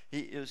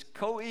 He is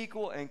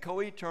co-equal and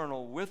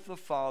co-eternal with the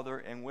Father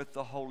and with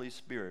the Holy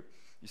Spirit.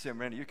 You say,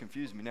 Randy, you're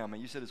confusing me now,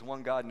 man. You said it's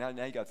one God, and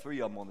now you got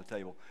three of them on the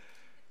table.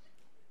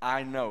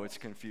 I know it's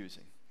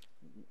confusing.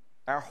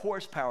 Our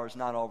horsepower is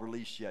not all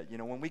released yet. You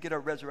know, when we get our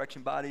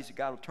resurrection bodies,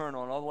 God will turn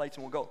on all the lights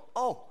and we'll go,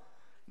 oh,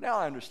 now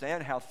I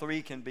understand how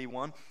three can be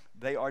one.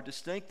 They are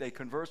distinct. They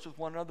converse with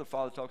one another. The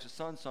Father talks to the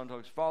Son. Son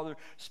talks to the Father.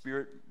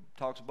 Spirit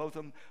talks to both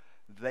of them.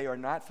 They are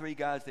not three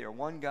gods. They are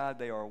one God.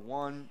 They are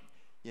one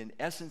in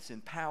essence,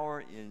 in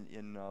power,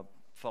 in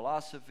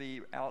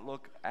philosophy,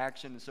 outlook,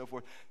 action, and so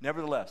forth.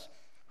 Nevertheless,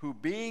 who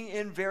being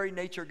in very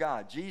nature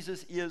God,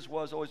 Jesus is,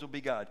 was, always will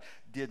be God,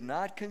 did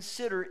not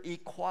consider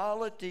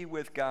equality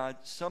with God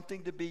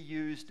something to be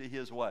used to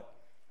his what?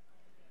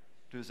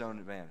 To his own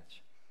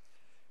advantage.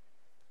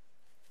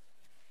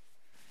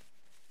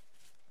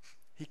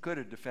 He could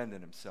have defended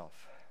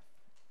himself.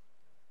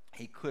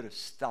 He could have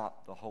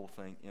stopped the whole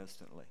thing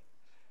instantly.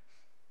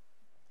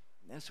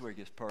 That's where it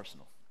gets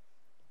personal.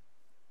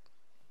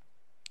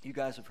 You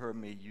guys have heard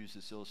me use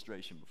this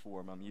illustration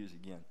before, but I'm using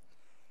it again.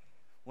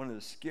 One of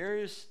the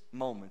scariest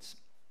moments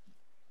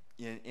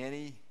in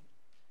any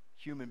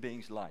human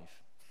being's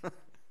life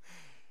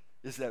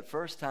is that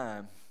first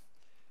time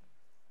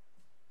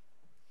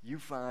you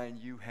find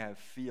you have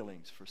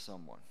feelings for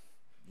someone.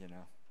 You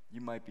know, you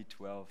might be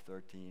 12,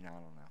 13, I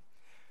don't know.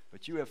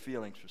 But you have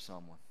feelings for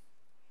someone.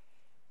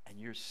 And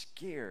you're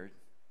scared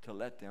to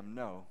let them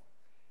know,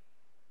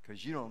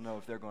 because you don't know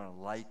if they're going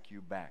to like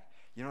you back.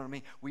 You know what I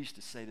mean? We used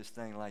to say this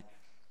thing like,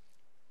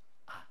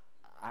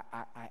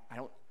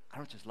 I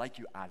don't just like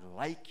you, I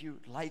like you.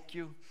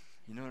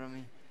 You know what I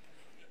mean?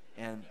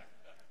 And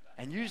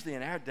And usually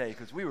in our day,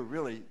 because we were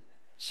really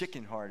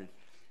chicken-hearted,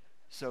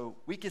 so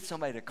we get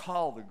somebody to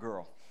call the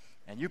girl,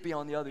 and you'd be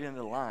on the other end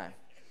of the line.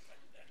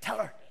 Tell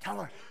her,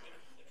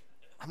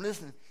 I'm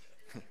listening.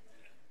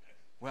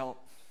 Well,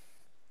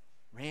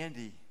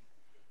 Randy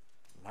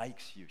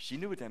likes you. She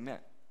knew what that meant.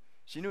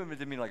 She knew it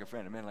didn't mean like a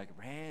friend. It meant like,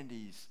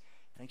 Randy's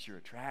thinks you're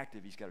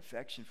attractive. He's got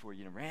affection for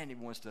you. And Randy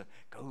wants to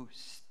go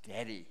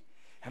steady.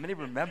 How many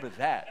remember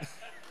that?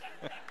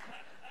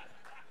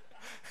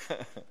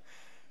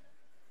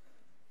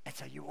 And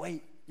so you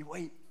wait.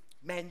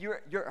 Man,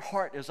 your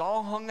heart is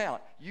all hung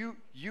out. You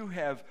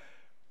have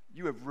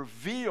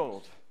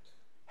revealed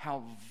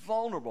how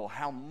vulnerable,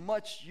 how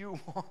much you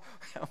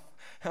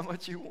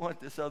want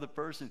this other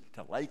person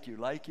to like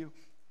you.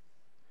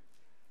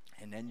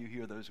 And then you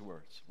hear those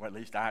words. Well, at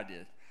least I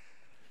did.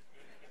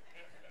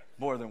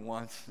 More than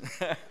once.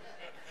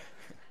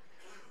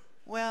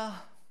 Well,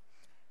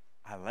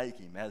 I like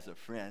him as a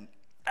friend.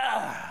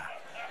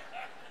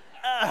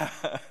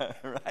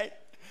 Right?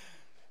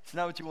 It's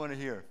not what you want to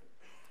hear.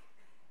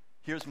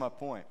 Here's my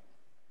point.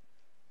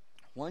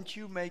 Once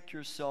you make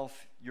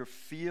yourself, your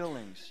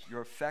feelings,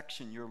 your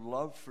affection, your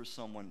love for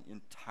someone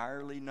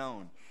entirely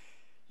known,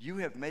 you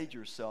have made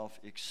yourself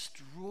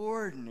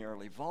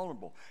extraordinarily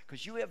vulnerable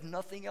because you have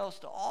nothing else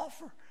to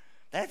offer.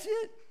 That's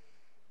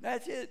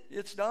it.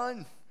 It's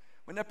done.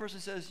 When that person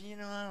says,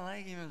 I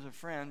like him as a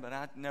friend, but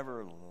I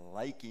never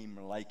like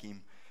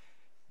him,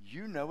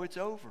 you know it's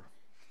over.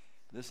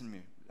 Listen to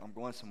me. I'm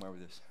going somewhere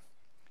with this.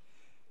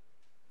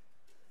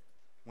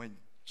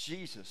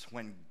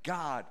 When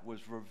God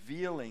was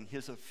revealing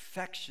his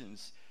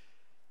affections,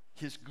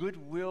 his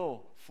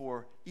goodwill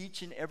for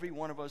each and every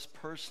one of us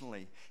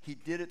personally, he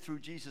did it through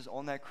Jesus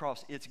on that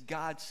cross. It's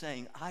God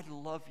saying, I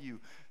love you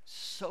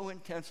so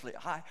intensely.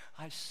 I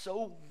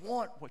so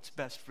want what's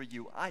best for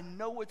you. I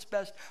know what's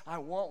best. I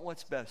want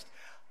what's best.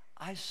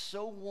 I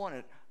so want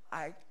it.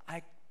 I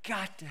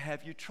got to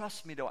have you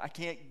trust me, though. I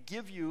can't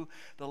give you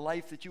the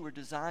life that you were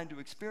designed to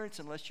experience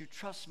unless you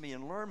trust me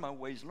and learn my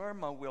ways, learn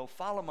my will,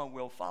 follow my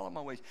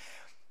ways.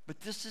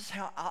 But this is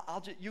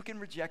how you can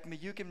reject me,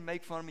 you can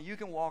make fun of me, you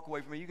can walk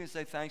away from me, you can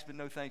say thanks but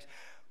no thanks.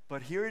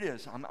 But here it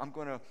is. I'm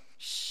going to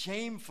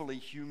shamefully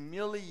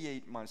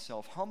humiliate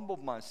myself, humble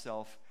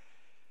myself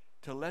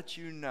to let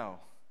you know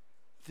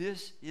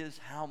this is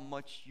how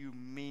much you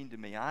mean to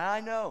me.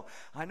 I know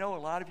a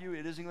lot of you,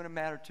 it isn't going to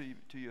matter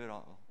to you at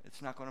all.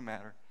 It's not going to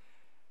matter.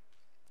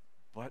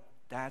 But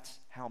that's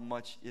how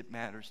much it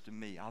matters to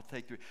me. I'll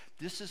take through.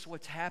 This is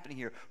what's happening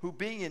here. Who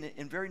being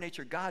in very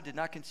nature God did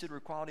not consider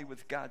equality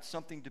with God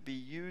something to be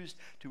used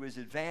to his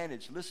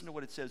advantage. Listen to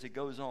what it says. It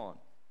goes on.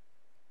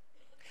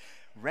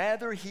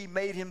 Rather, he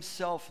made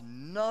himself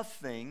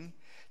nothing,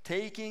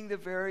 taking the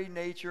very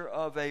nature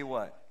of a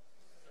what?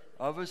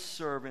 Of a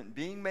servant,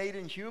 being made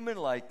in human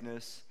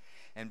likeness,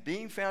 and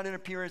being found in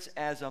appearance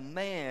as a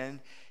man,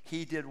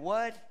 he did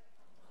what?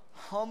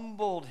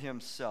 Humbled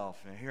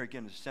himself. And here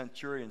again, the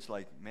centurion's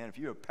like, man, if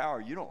you have power,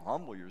 you don't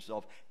humble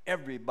yourself.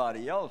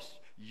 Everybody else,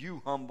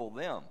 you humble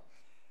them.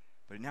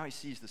 But now he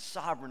sees the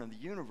sovereign of the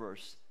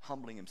universe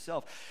humbling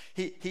himself.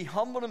 He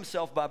humbled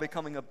himself by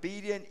becoming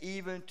obedient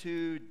even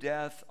to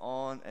death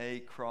on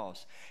a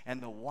cross.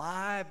 And the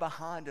why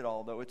behind it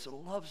all, though, it's a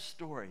love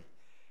story.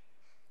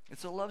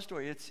 It's a love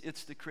story.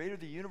 It's the creator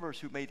of the universe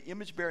who made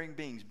image-bearing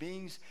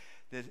beings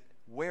that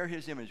wear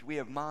his image. We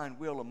have mind,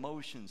 will,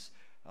 emotions,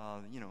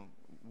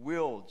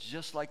 will,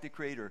 just like the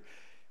creator.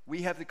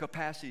 We have the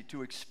capacity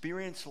to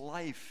experience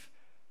life,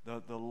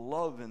 the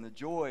love and the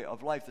joy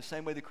of life, the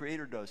same way the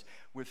creator does,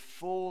 with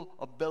full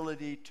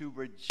ability to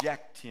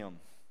reject him.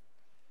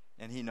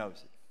 And he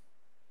knows it.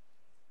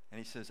 And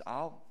he says,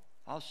 I'll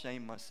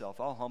shame myself.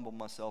 I'll humble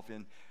myself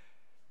in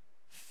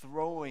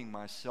throwing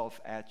myself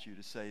at you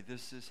to say,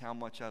 this is how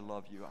much I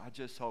love you. I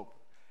just hope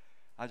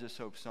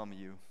some of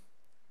you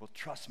will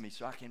trust me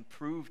so I can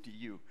prove to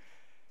you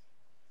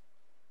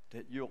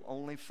that you'll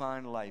only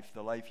find life,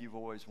 the life you've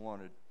always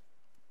wanted,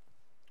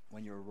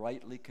 when you're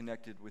rightly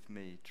connected with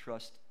me,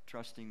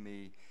 trusting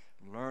me,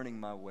 learning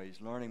my ways,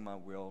 learning my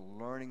will,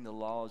 learning the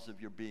laws of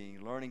your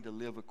being, learning to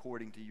live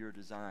according to your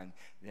design.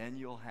 Then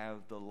you'll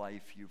have the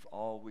life you've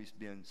always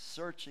been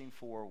searching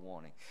for,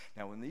 wanting.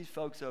 Now, when these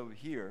folks over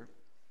here,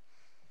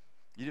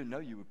 you didn't know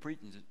you were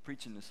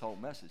preaching this whole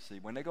message. See,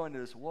 when they go into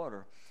this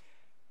water,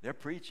 they're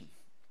preaching.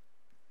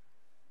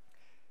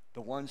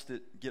 The ones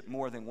that get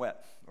more than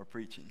wet are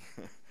preaching.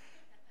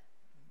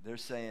 They're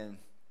saying,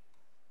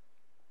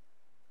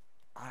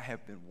 I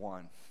have been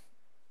won.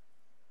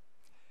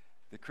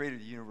 The creator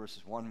of the universe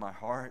has won my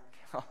heart.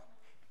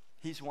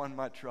 He's won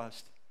my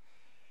trust.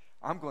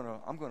 I'm going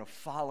to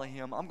follow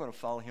him. I'm going to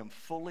follow him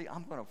fully.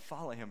 I'm going to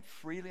follow him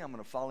freely. I'm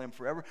going to follow him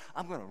forever.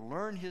 I'm going to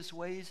learn his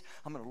ways.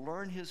 I'm going to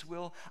learn his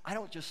will. I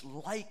don't just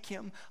like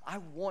him. I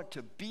want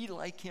to be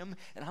like him,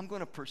 and I'm going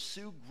to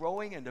pursue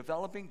growing and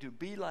developing to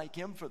be like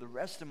him for the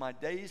rest of my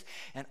days.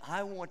 And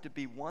I want to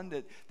be one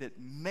that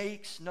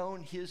makes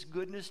known his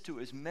goodness to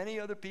as many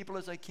other people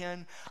as I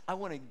can. I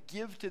want to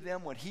give to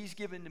them what he's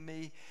given to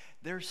me.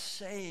 They're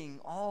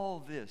saying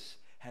all this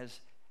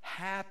has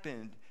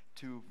happened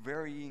to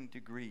varying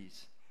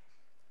degrees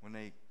when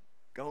they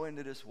go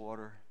into this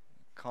water,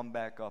 come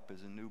back up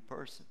as a new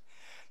person.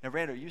 Now,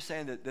 Randy, are you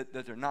saying that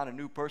they're not a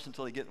new person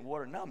until they get in the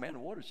water? No, man, the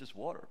water's just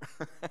water.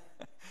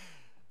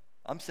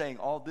 I'm saying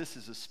all this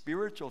is a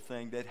spiritual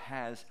thing that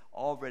has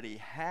already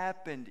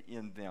happened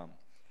in them.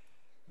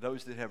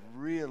 Those that have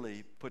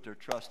really put their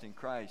trust in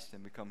Christ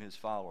and become his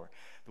follower.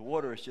 The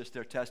water is just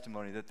their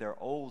testimony that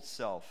their old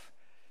self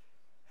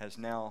has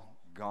now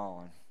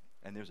gone,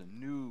 and there's a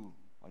new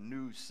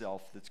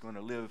self that's going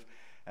to live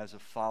as a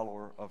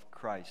follower of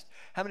Christ.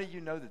 How many of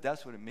you know that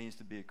that's what it means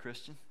to be a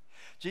Christian?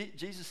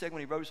 Jesus said when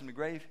he rose from the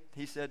grave,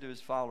 he said to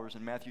his followers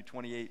in Matthew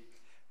 28,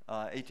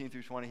 18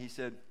 through 20, he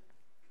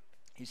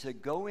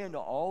said, go into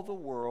all the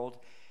world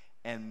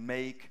and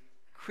make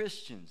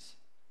Christians.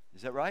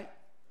 Is that right?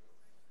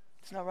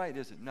 It's not right,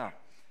 is it? No.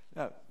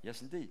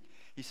 Yes, indeed.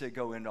 He said,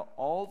 go into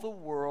all the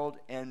world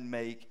and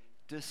make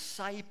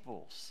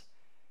disciples.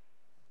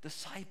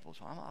 Disciples.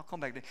 I'll come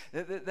back to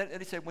that.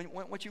 And he said,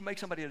 once you make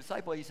somebody a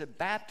disciple, he said,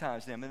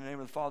 baptize them in the name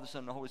of the Father, Son,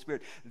 and the Holy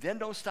Spirit. Then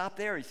don't stop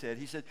there, he said.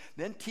 He said,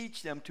 then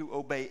teach them to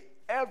obey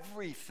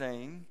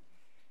everything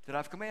that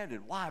I've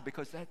commanded. Why?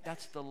 Because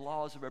that's the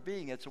laws of our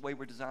being. That's the way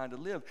we're designed to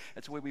live.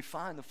 That's the way we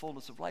find the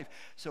fullness of life.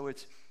 So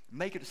it's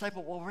make a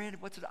disciple. Well, Randy,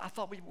 what's it? I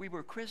thought we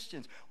were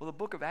Christians. Well, the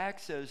book of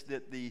Acts says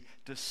that the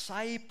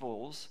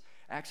disciples,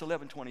 Acts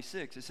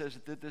 11:26, it says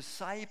that the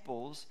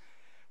disciples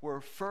were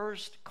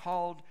first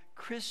called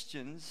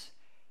Christians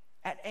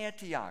at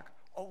Antioch.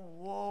 Oh,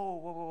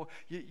 whoa.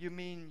 You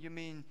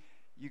mean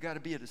you got to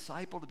be a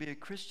disciple to be a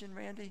Christian,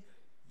 Randy?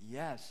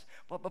 Yes.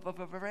 But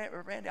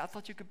Randy, I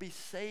thought you could be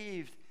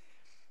saved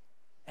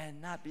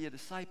and not be a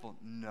disciple.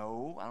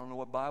 No. I don't know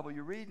what Bible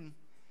you're reading.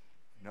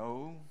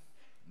 No.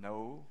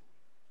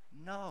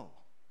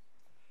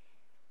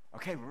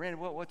 Okay, Randy,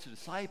 what's a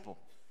disciple?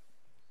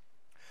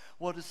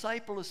 Well, a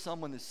disciple is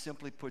someone that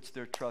simply puts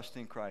their trust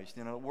in Christ.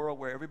 In a world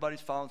where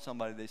everybody's following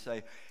somebody, they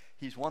say,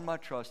 he's won my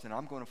trust and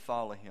I'm going to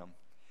follow him.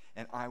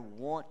 And I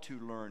want to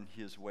learn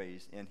his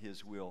ways and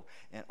his will.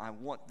 And I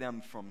want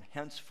them from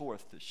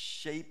henceforth to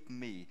shape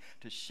me,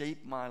 to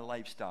shape my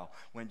lifestyle.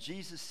 When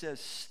Jesus says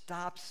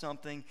stop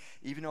something,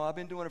 even though I've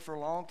been doing it for a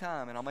long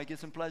time and I might get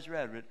some pleasure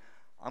out of it,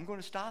 I'm going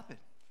to stop it.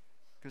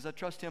 Because I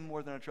trust him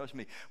more than I trust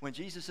me. When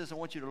Jesus says, I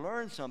want you to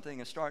learn something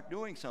and start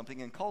doing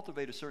something and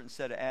cultivate a certain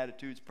set of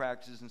attitudes,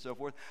 practices, and so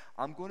forth,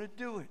 I'm going to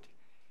do it.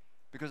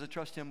 Because I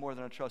trust him more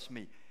than I trust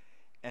me.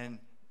 And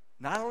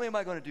not only am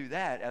I going to do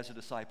that as a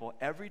disciple,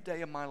 every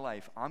day of my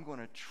life, I'm going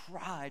to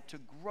try to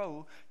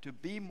grow to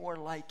be more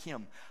like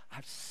him.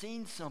 I've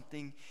seen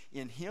something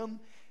in him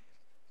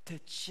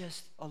that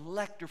just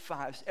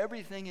electrifies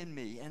everything in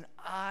me. And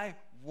I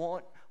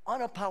want,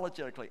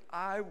 unapologetically,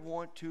 I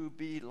want to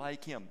be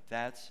like him.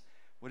 That's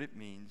what it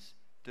means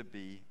to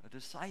be a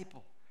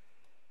disciple.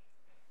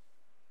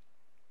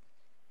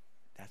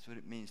 That's what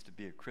it means to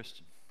be a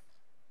Christian.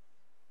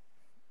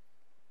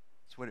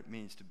 It's what it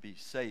means to be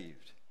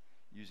saved,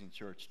 using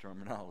church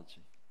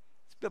terminology.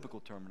 It's biblical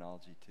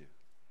terminology too.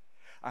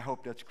 I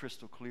hope that's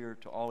crystal clear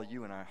to all of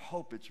you, and I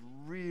hope it's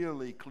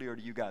really clear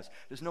to you guys.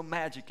 There's no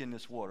magic in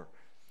this water.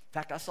 In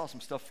fact, I saw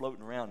some stuff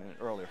floating around in it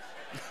earlier.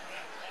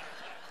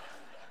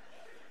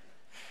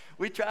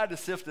 We tried to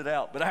sift it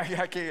out, but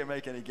I can't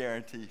make any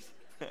guarantees.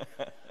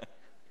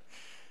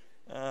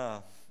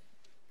 All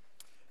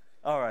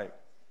right.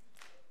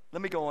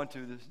 Let me go on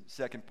to the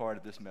second part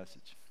of this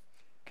message.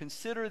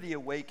 Consider the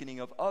awakening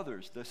of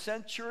others. The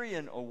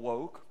centurion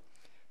awoke,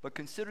 but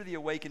consider the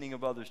awakening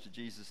of others to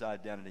Jesus'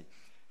 identity.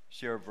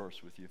 Share a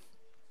verse with you.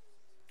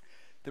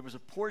 There was a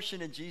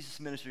portion in Jesus'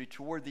 ministry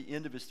toward the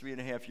end of his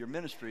 3.5-year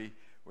ministry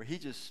where he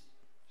just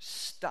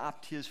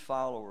stopped his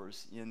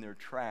followers in their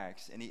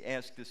tracks, and he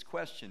asked this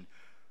question,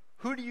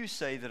 who do you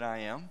say that I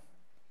am?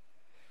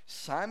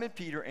 Simon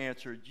Peter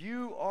answered,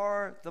 you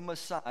are the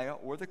Messiah,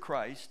 or the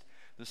Christ,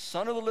 the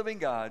Son of the living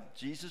God.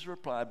 Jesus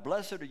replied,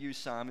 blessed are you,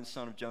 Simon,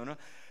 son of Jonah,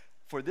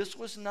 for this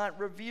was not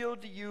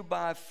revealed to you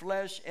by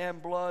flesh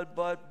and blood,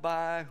 but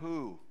by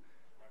who?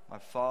 My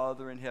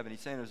Father in heaven.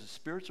 He's saying there's a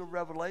spiritual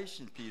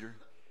revelation, Peter.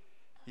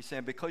 He's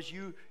saying because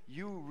you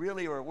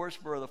really are a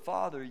worshiper of the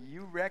Father,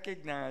 you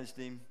recognized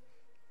him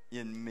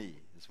in me,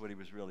 is what he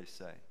was really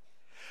saying.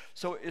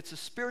 So it's a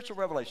spiritual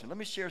revelation. Let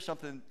me share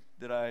something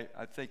that I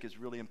think is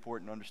really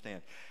important to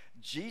understand.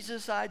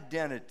 Jesus'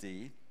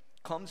 identity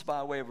comes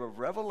by way of a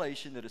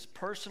revelation that is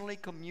personally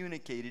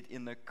communicated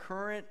in the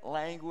current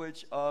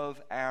language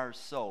of our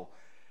soul.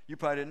 You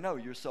probably didn't know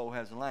your soul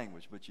has a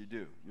language, but you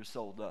do. Your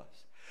soul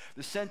does.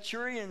 The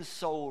centurion's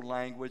soul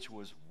language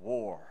was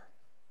war.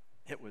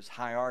 It was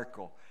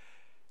hierarchical.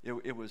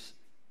 It was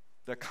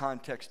the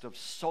context of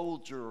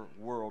soldier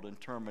world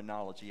and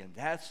terminology, and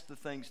that's the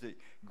things that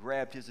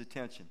grabbed his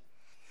attention.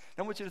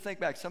 I want you to think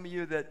back. Some of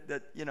you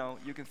that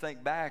you can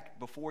think back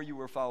before you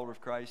were a follower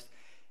of Christ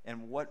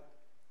and what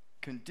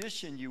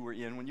condition you were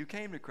in when you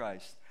came to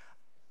Christ.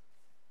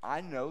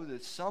 I know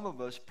that some of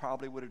us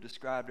probably would have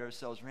described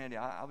ourselves, Randy,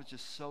 I was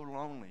just so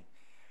lonely.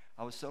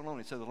 I was so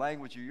lonely. So the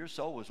language of your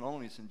soul was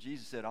loneliness, and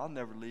Jesus said, I'll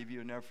never leave you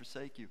and never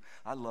forsake you.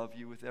 I love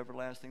you with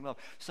everlasting love.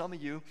 Some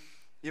of you,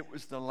 It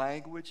was the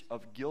language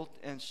of guilt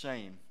and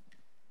shame.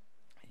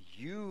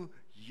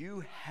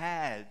 You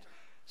had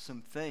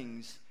some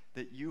things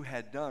that you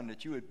had done,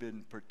 that you had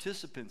been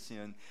participants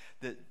in,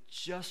 that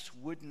just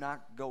would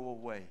not go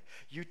away.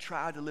 You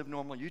tried to live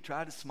normal. You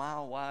tried to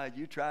smile wide.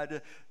 You tried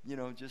to,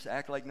 just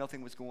act like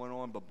nothing was going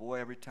on. But boy,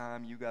 every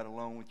time you got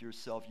alone with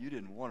yourself, you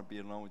didn't want to be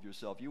alone with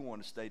yourself. You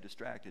want to stay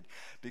distracted,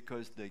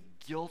 because the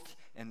guilt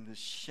and the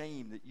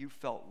shame that you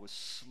felt was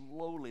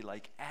slowly,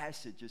 like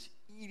acid, just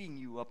eating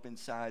you up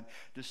inside,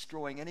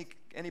 destroying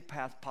any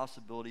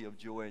possibility of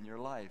joy in your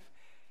life.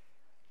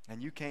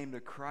 And you came to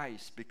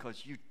Christ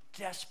because you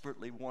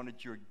desperately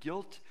wanted your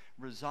guilt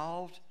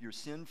resolved, your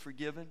sin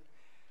forgiven,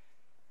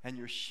 and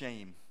your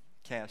shame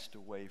cast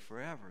away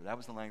forever. That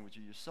was the language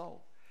of your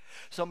soul.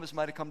 Some of us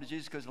might have come to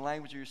Jesus because the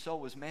language of your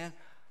soul was, man,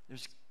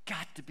 there's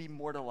got to be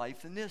more to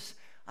life than this.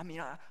 I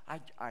mean,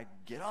 I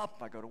get up,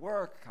 I go to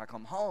work, I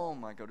come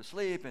home, I go to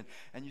sleep,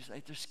 and you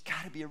say, there's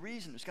got to be a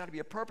reason, there's got to be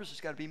a purpose,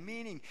 there's got to be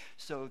meaning.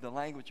 So the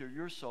language of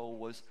your soul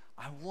was,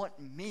 I want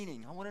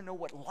meaning. I want to know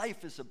what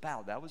life is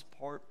about. That was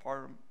part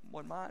of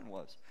what mine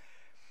was.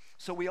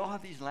 So we all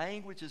have these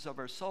languages of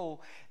our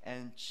soul,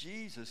 and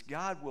Jesus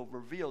will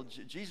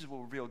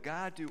reveal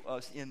God to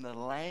us in the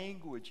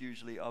language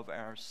usually of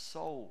our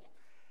soul.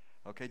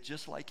 Okay,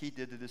 just like he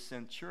did to the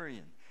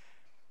centurion,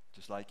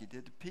 just like he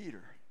did to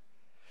Peter.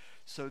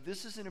 So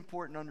this is an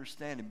important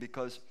understanding,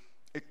 because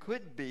it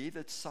could be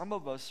that some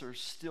of us are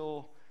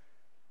still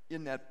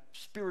in that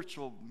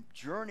spiritual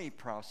journey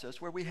process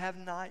where we have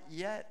not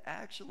yet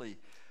actually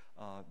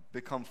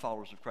become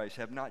followers of Christ,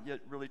 have not yet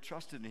really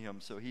trusted in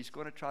him. So he's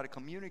going to try to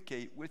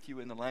communicate with you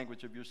in the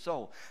language of your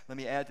soul. Let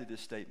me add to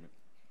this statement.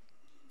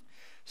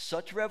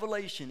 Such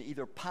revelation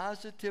either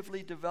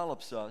positively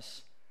develops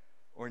us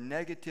or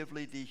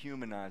negatively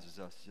dehumanizes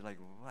us. You're like,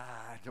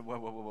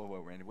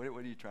 whoa, Randy, what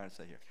are you trying to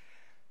say here?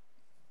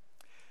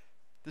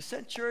 The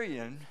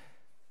centurion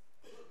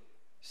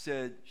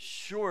said,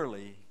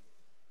 surely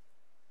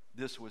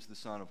this was the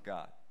Son of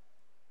God.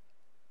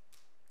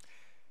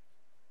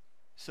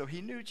 So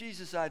he knew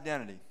Jesus'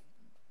 identity.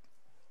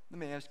 Let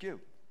me ask you,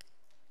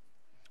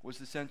 was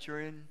the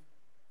centurion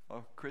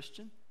a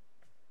Christian?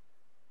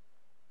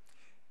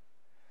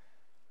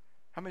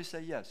 How many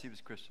say yes, he was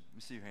a Christian? Let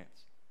me see your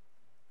hands.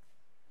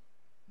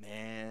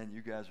 Man,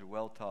 you guys are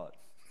well taught.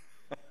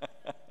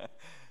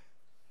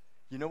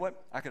 You know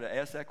what? I could have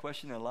asked that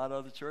question in a lot of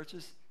other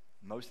churches.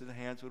 Most of the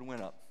hands would have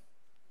went up.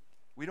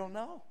 We don't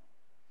know.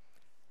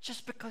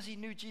 Just because he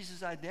knew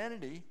Jesus'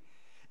 identity,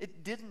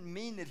 it didn't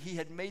mean that he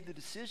had made the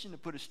decision to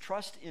put his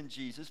trust in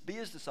Jesus, be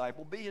his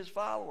disciple, be his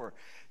follower.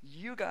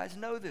 You guys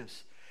know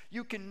this.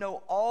 You can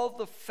know all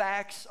the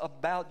facts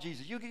about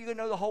Jesus. You can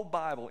know the whole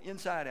Bible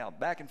inside out,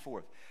 back and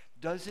forth.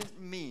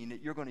 Doesn't mean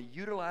that you're going to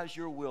utilize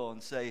your will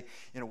and say,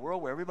 in a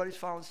world where everybody's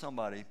following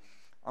somebody,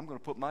 I'm going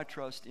to put my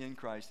trust in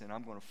Christ and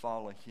I'm going to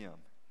follow him.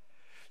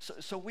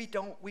 So we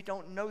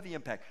don't know the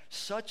impact.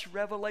 Such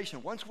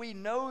revelation, once we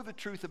know the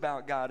truth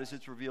about God as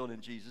it's revealed in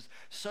Jesus,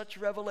 such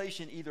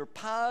revelation either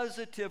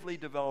positively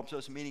develops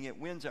us, meaning it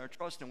wins our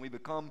trust and we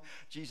become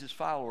Jesus'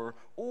 follower,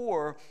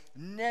 or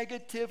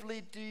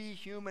negatively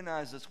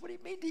dehumanizes us. What do you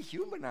mean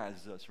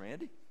dehumanizes us,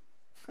 Randy?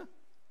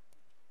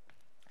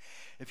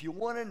 If you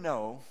want to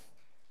know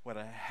what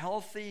a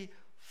healthy,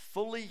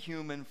 fully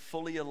human,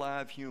 fully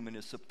alive human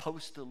is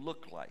supposed to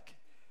look like,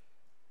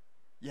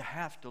 you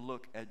have to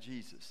look at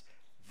Jesus.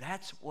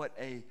 That's what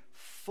a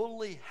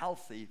fully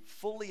healthy,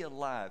 fully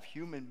alive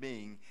human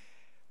being,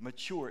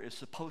 mature, is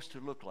supposed to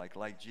look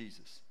like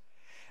Jesus.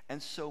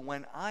 And so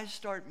when I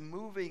start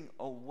moving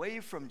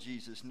away from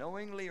Jesus,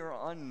 knowingly or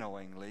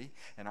unknowingly,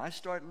 and I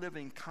start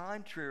living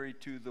contrary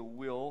to the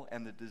will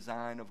and the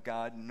design of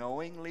God,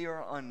 knowingly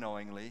or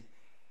unknowingly,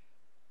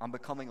 I'm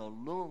becoming a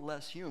little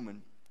less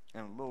human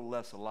and a little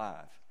less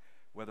alive,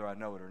 whether I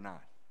know it or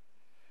not.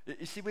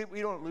 You see,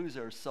 we don't lose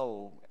our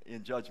soul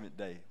in Judgment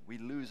Day. We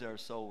lose our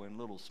soul in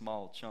little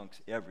small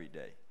chunks every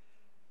day.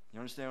 You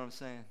understand what I'm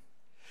saying?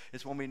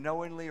 It's when we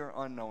knowingly or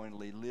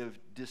unknowingly live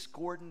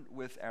discordant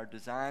with our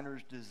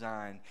designer's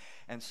design.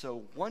 And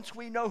so once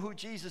we know who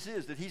Jesus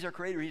is, that he's our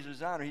creator, he's our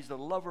designer, he's the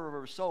lover of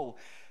our soul,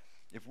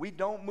 if we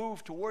don't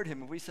move toward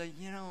him, if we say,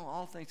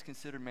 all things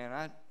considered,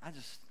 man, I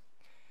just,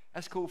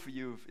 that's cool for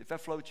you. If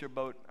that floats your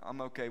boat,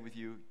 I'm okay with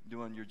you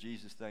doing your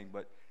Jesus thing,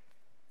 but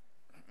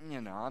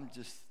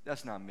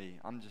that's not me.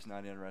 I'm just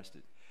not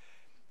interested.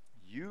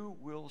 You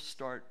will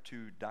start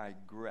to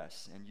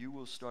digress, and you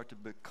will start to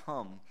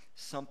become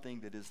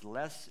something that is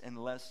less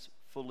and less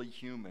fully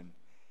human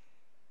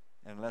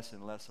and less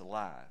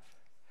alive.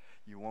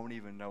 You won't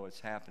even know it's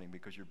happening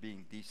because you're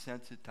being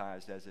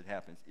desensitized as it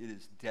happens. It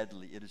is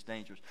deadly. It is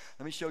dangerous.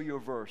 Let me show you a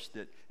verse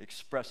that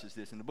expresses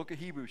this in the book of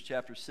Hebrews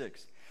chapter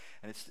 6.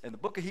 And it's in the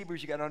book of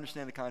Hebrews, you got to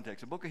understand the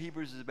context. The book of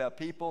Hebrews is about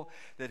people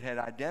that had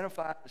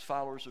identified as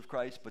followers of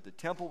Christ, but the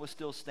temple was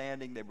still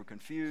standing. They were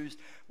confused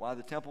why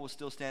the temple was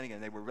still standing,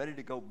 and they were ready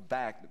to go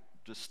back.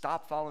 just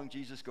stop following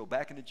Jesus, go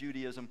back into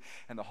Judaism.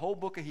 And the whole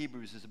book of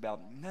Hebrews is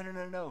about,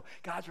 no.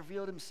 God's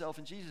revealed himself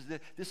in Jesus.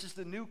 This is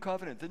the new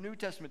covenant, the New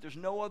Testament. There's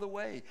no other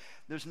way.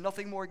 There's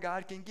nothing more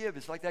God can give.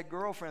 It's like that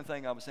girlfriend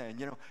thing I was saying.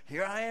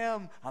 Here I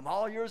am. I'm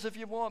all yours if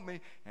you want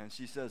me. And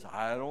she says,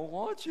 I don't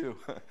want you.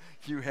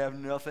 You have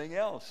nothing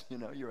else.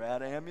 You're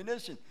out of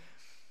ammunition.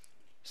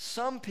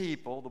 Some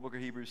people, the book of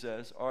Hebrews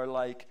says, are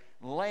like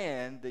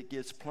land that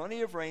gets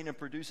plenty of rain and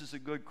produces a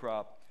good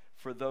crop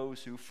for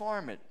those who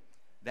farm it.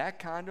 That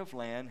kind of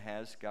land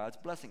has God's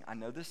blessing. I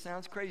know this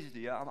sounds crazy to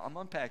you. I'm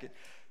unpacking it.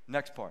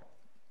 Next part.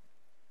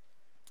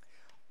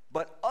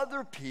 But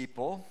other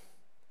people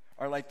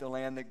are like the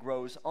land that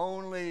grows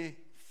only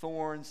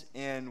thorns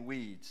and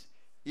weeds.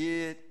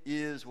 It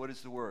is, what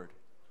is the word?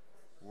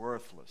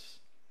 Worthless.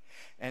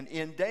 And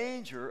in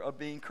danger of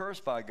being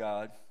cursed by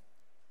God,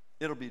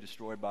 it'll be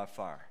destroyed by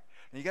fire.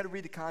 And you got to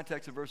read the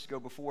context of verses go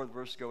before, the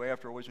verses go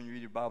after. Always when you read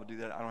your Bible, do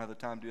that. I don't have the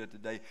time to do that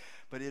today.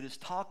 But it is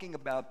talking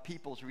about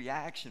people's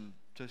reaction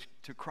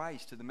to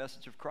Christ, to the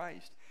message of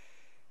Christ.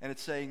 And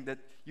it's saying that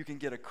you can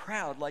get a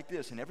crowd like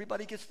this, and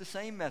everybody gets the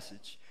same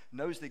message,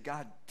 knows that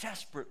God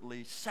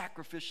desperately,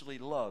 sacrificially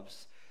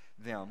loves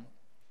them.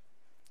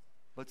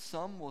 But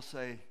some will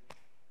say,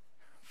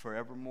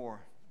 forevermore,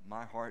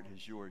 my heart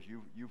is yours.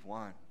 You've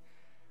won.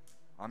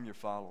 I'm your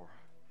follower.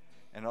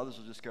 And others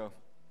will just go,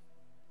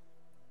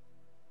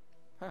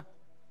 huh,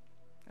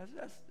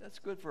 that's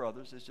good for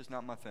others. It's just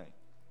not my thing.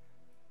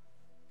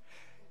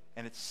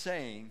 And it's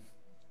saying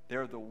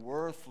they're the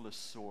worthless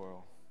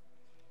soil.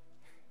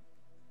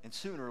 And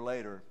sooner or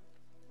later,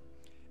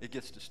 it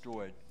gets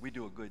destroyed. We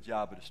do a good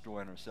job of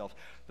destroying ourselves.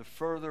 The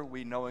further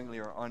we knowingly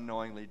or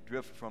unknowingly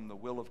drift from the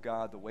will of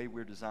God, the way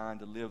we're designed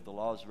to live, the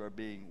laws of our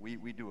being,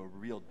 we do a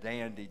real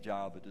dandy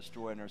job of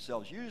destroying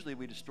ourselves. Usually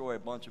we destroy a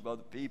bunch of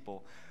other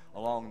people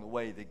along the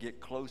way that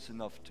get close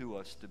enough to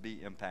us to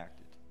be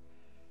impacted.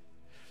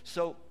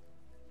 So,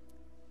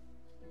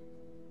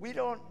 we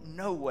don't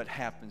know what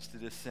happens to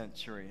this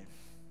centurion.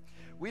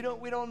 We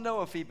don't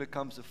know if he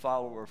becomes a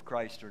follower of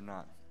Christ or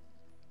not.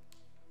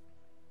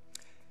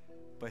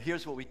 But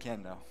here's what we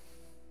can know.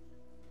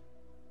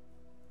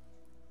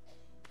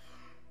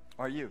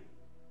 Are you?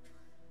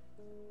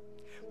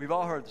 We've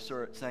all heard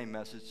the same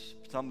message,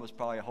 some of us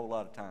probably a whole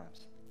lot of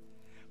times.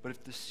 But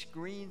if the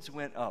screens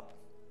went up,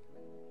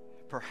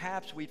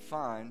 perhaps we'd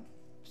find,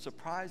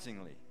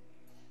 surprisingly,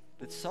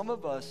 that some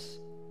of us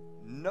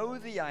know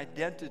the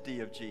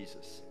identity of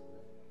Jesus,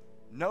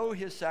 know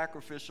his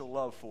sacrificial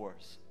love for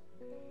us.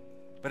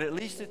 But at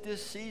least at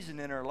this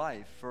season in our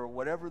life, for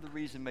whatever the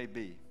reason may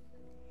be,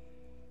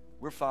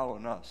 we're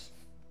following us.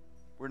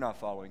 We're not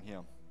following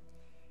him.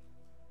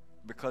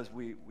 Because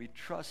we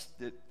trust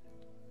that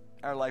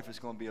our life is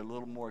going to be a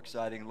little more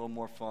exciting, a little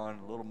more fun,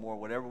 a little more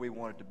whatever we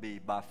want it to be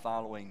by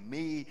following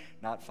me,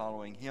 not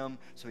following him.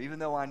 So even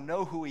though I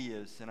know who he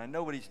is, and I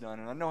know what he's done,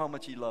 and I know how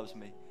much he loves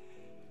me,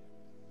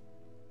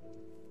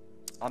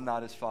 I'm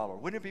not his follower.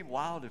 Wouldn't it be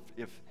wild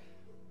if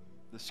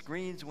the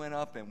screens went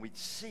up and we'd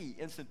see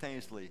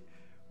instantaneously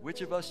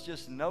which of us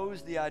just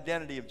knows the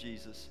identity of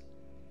Jesus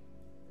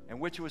and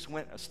which of us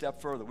went a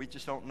step further? We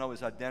just don't know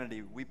his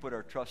identity. We put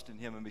our trust in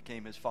him and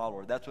became his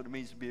follower. That's what it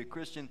means to be a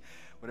Christian.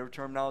 Whatever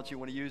terminology you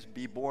want to use,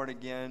 be born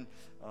again,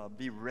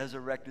 be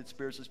resurrected,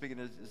 spiritually speaking.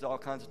 There's all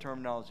kinds of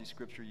terminology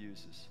Scripture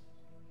uses.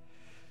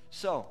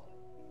 So,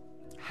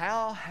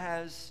 how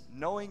has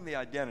knowing the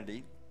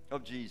identity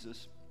of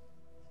Jesus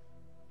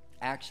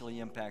actually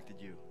impacted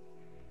you?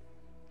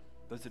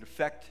 Does it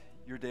affect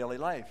your daily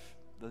life?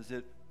 Does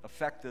it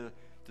affect the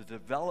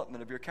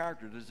development of your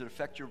character? Does it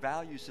affect your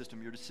value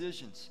system, your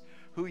decisions,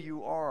 who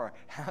you are,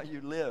 how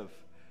you live,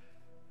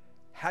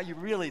 how you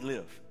really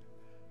live?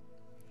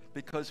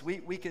 Because we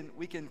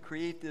can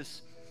create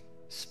this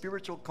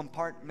spiritual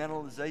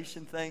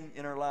compartmentalization thing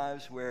in our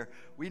lives where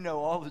we know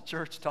all the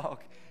church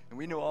talk and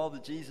we know all the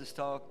Jesus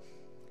talk,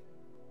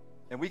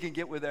 and we can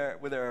get with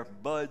our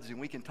buds and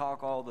we can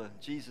talk all the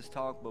Jesus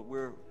talk, but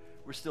we're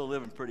still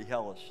living pretty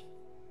hellish,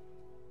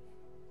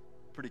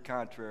 pretty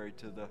contrary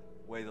to the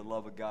way the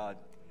love of God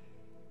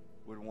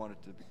would want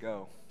it to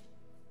go.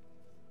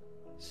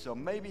 So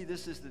maybe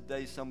this is the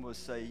day some of us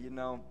say,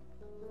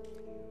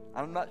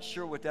 I'm not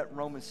sure what that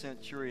Roman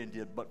centurion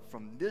did, but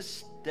from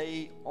this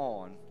day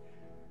on,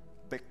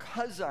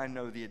 because I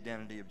know the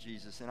identity of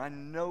Jesus and I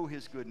know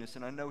his goodness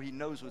and I know he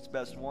knows what's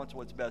best, wants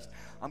what's best,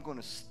 I'm going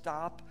to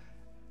stop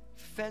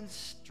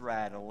fence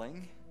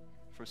straddling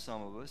for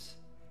some of us.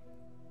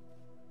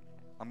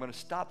 I'm going to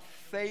stop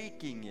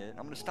faking it.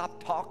 I'm going to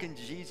stop talking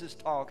Jesus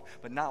talk,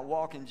 but not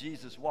walking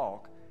Jesus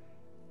walk.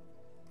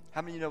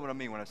 How many of you know what I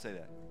mean when I say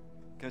that?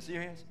 Can I see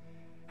your hands?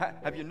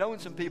 Have you known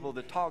some people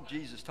that talk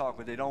Jesus talk,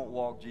 but they don't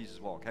walk Jesus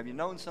walk? Have you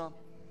known some?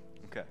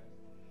 Okay.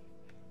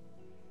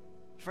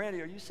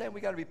 Franny, are you saying we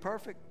got to be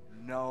perfect?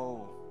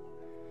 No.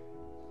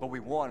 But we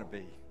want to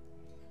be.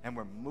 And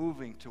we're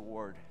moving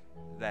toward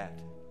that.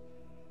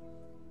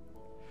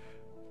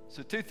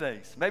 So two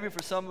things. Maybe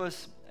for some of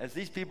us, as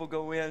these people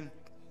go in,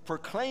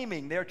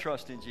 proclaiming their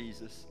trust in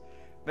Jesus,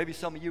 maybe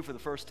some of you for the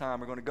first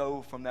time are going to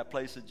go from that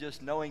place of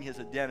just knowing his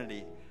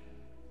identity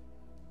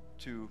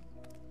to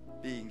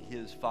being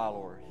his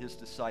follower, his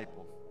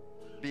disciple,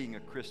 being a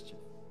Christian.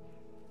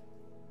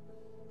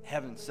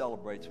 Heaven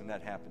celebrates when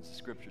that happens, the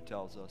scripture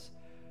tells us.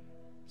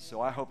 So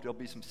I hope there'll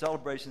be some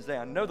celebrations there.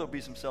 I know there'll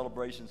be some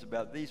celebrations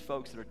about these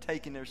folks that are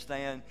taking their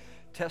stand,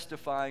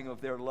 testifying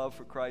of their love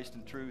for Christ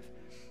and truth.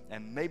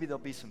 And maybe there'll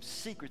be some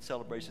secret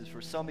celebrations for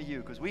some of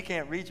you, because we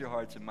can't read your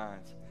hearts and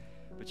minds.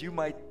 But you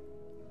might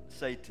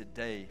say,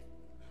 today,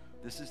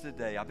 this is the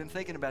day. I've been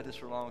thinking about this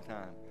for a long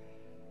time.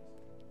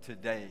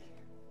 Today,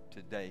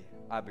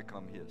 I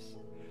become his.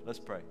 Let's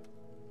pray.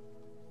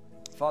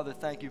 Father,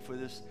 thank you for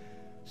this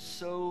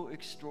so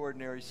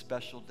extraordinary,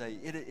 special day.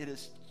 It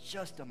is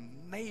just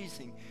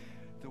amazing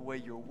the way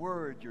your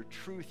word, your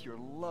truth, your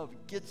love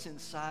gets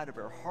inside of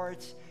our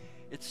hearts.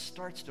 It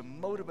starts to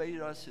motivate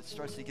us. It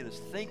starts to get us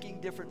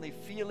thinking differently,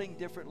 feeling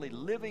differently,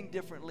 living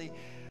differently,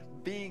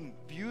 being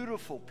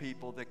beautiful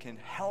people that can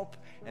help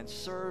and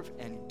serve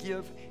and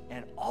give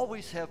and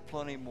always have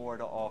plenty more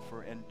to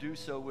offer, and do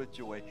so with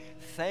joy.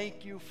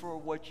 Thank you for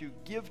what you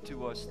give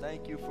to us.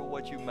 Thank you for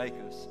what you make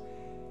us.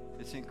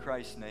 It's in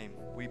Christ's name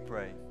we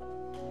pray.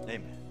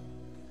 Amen.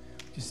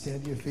 Just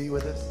stand to your feet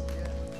with us.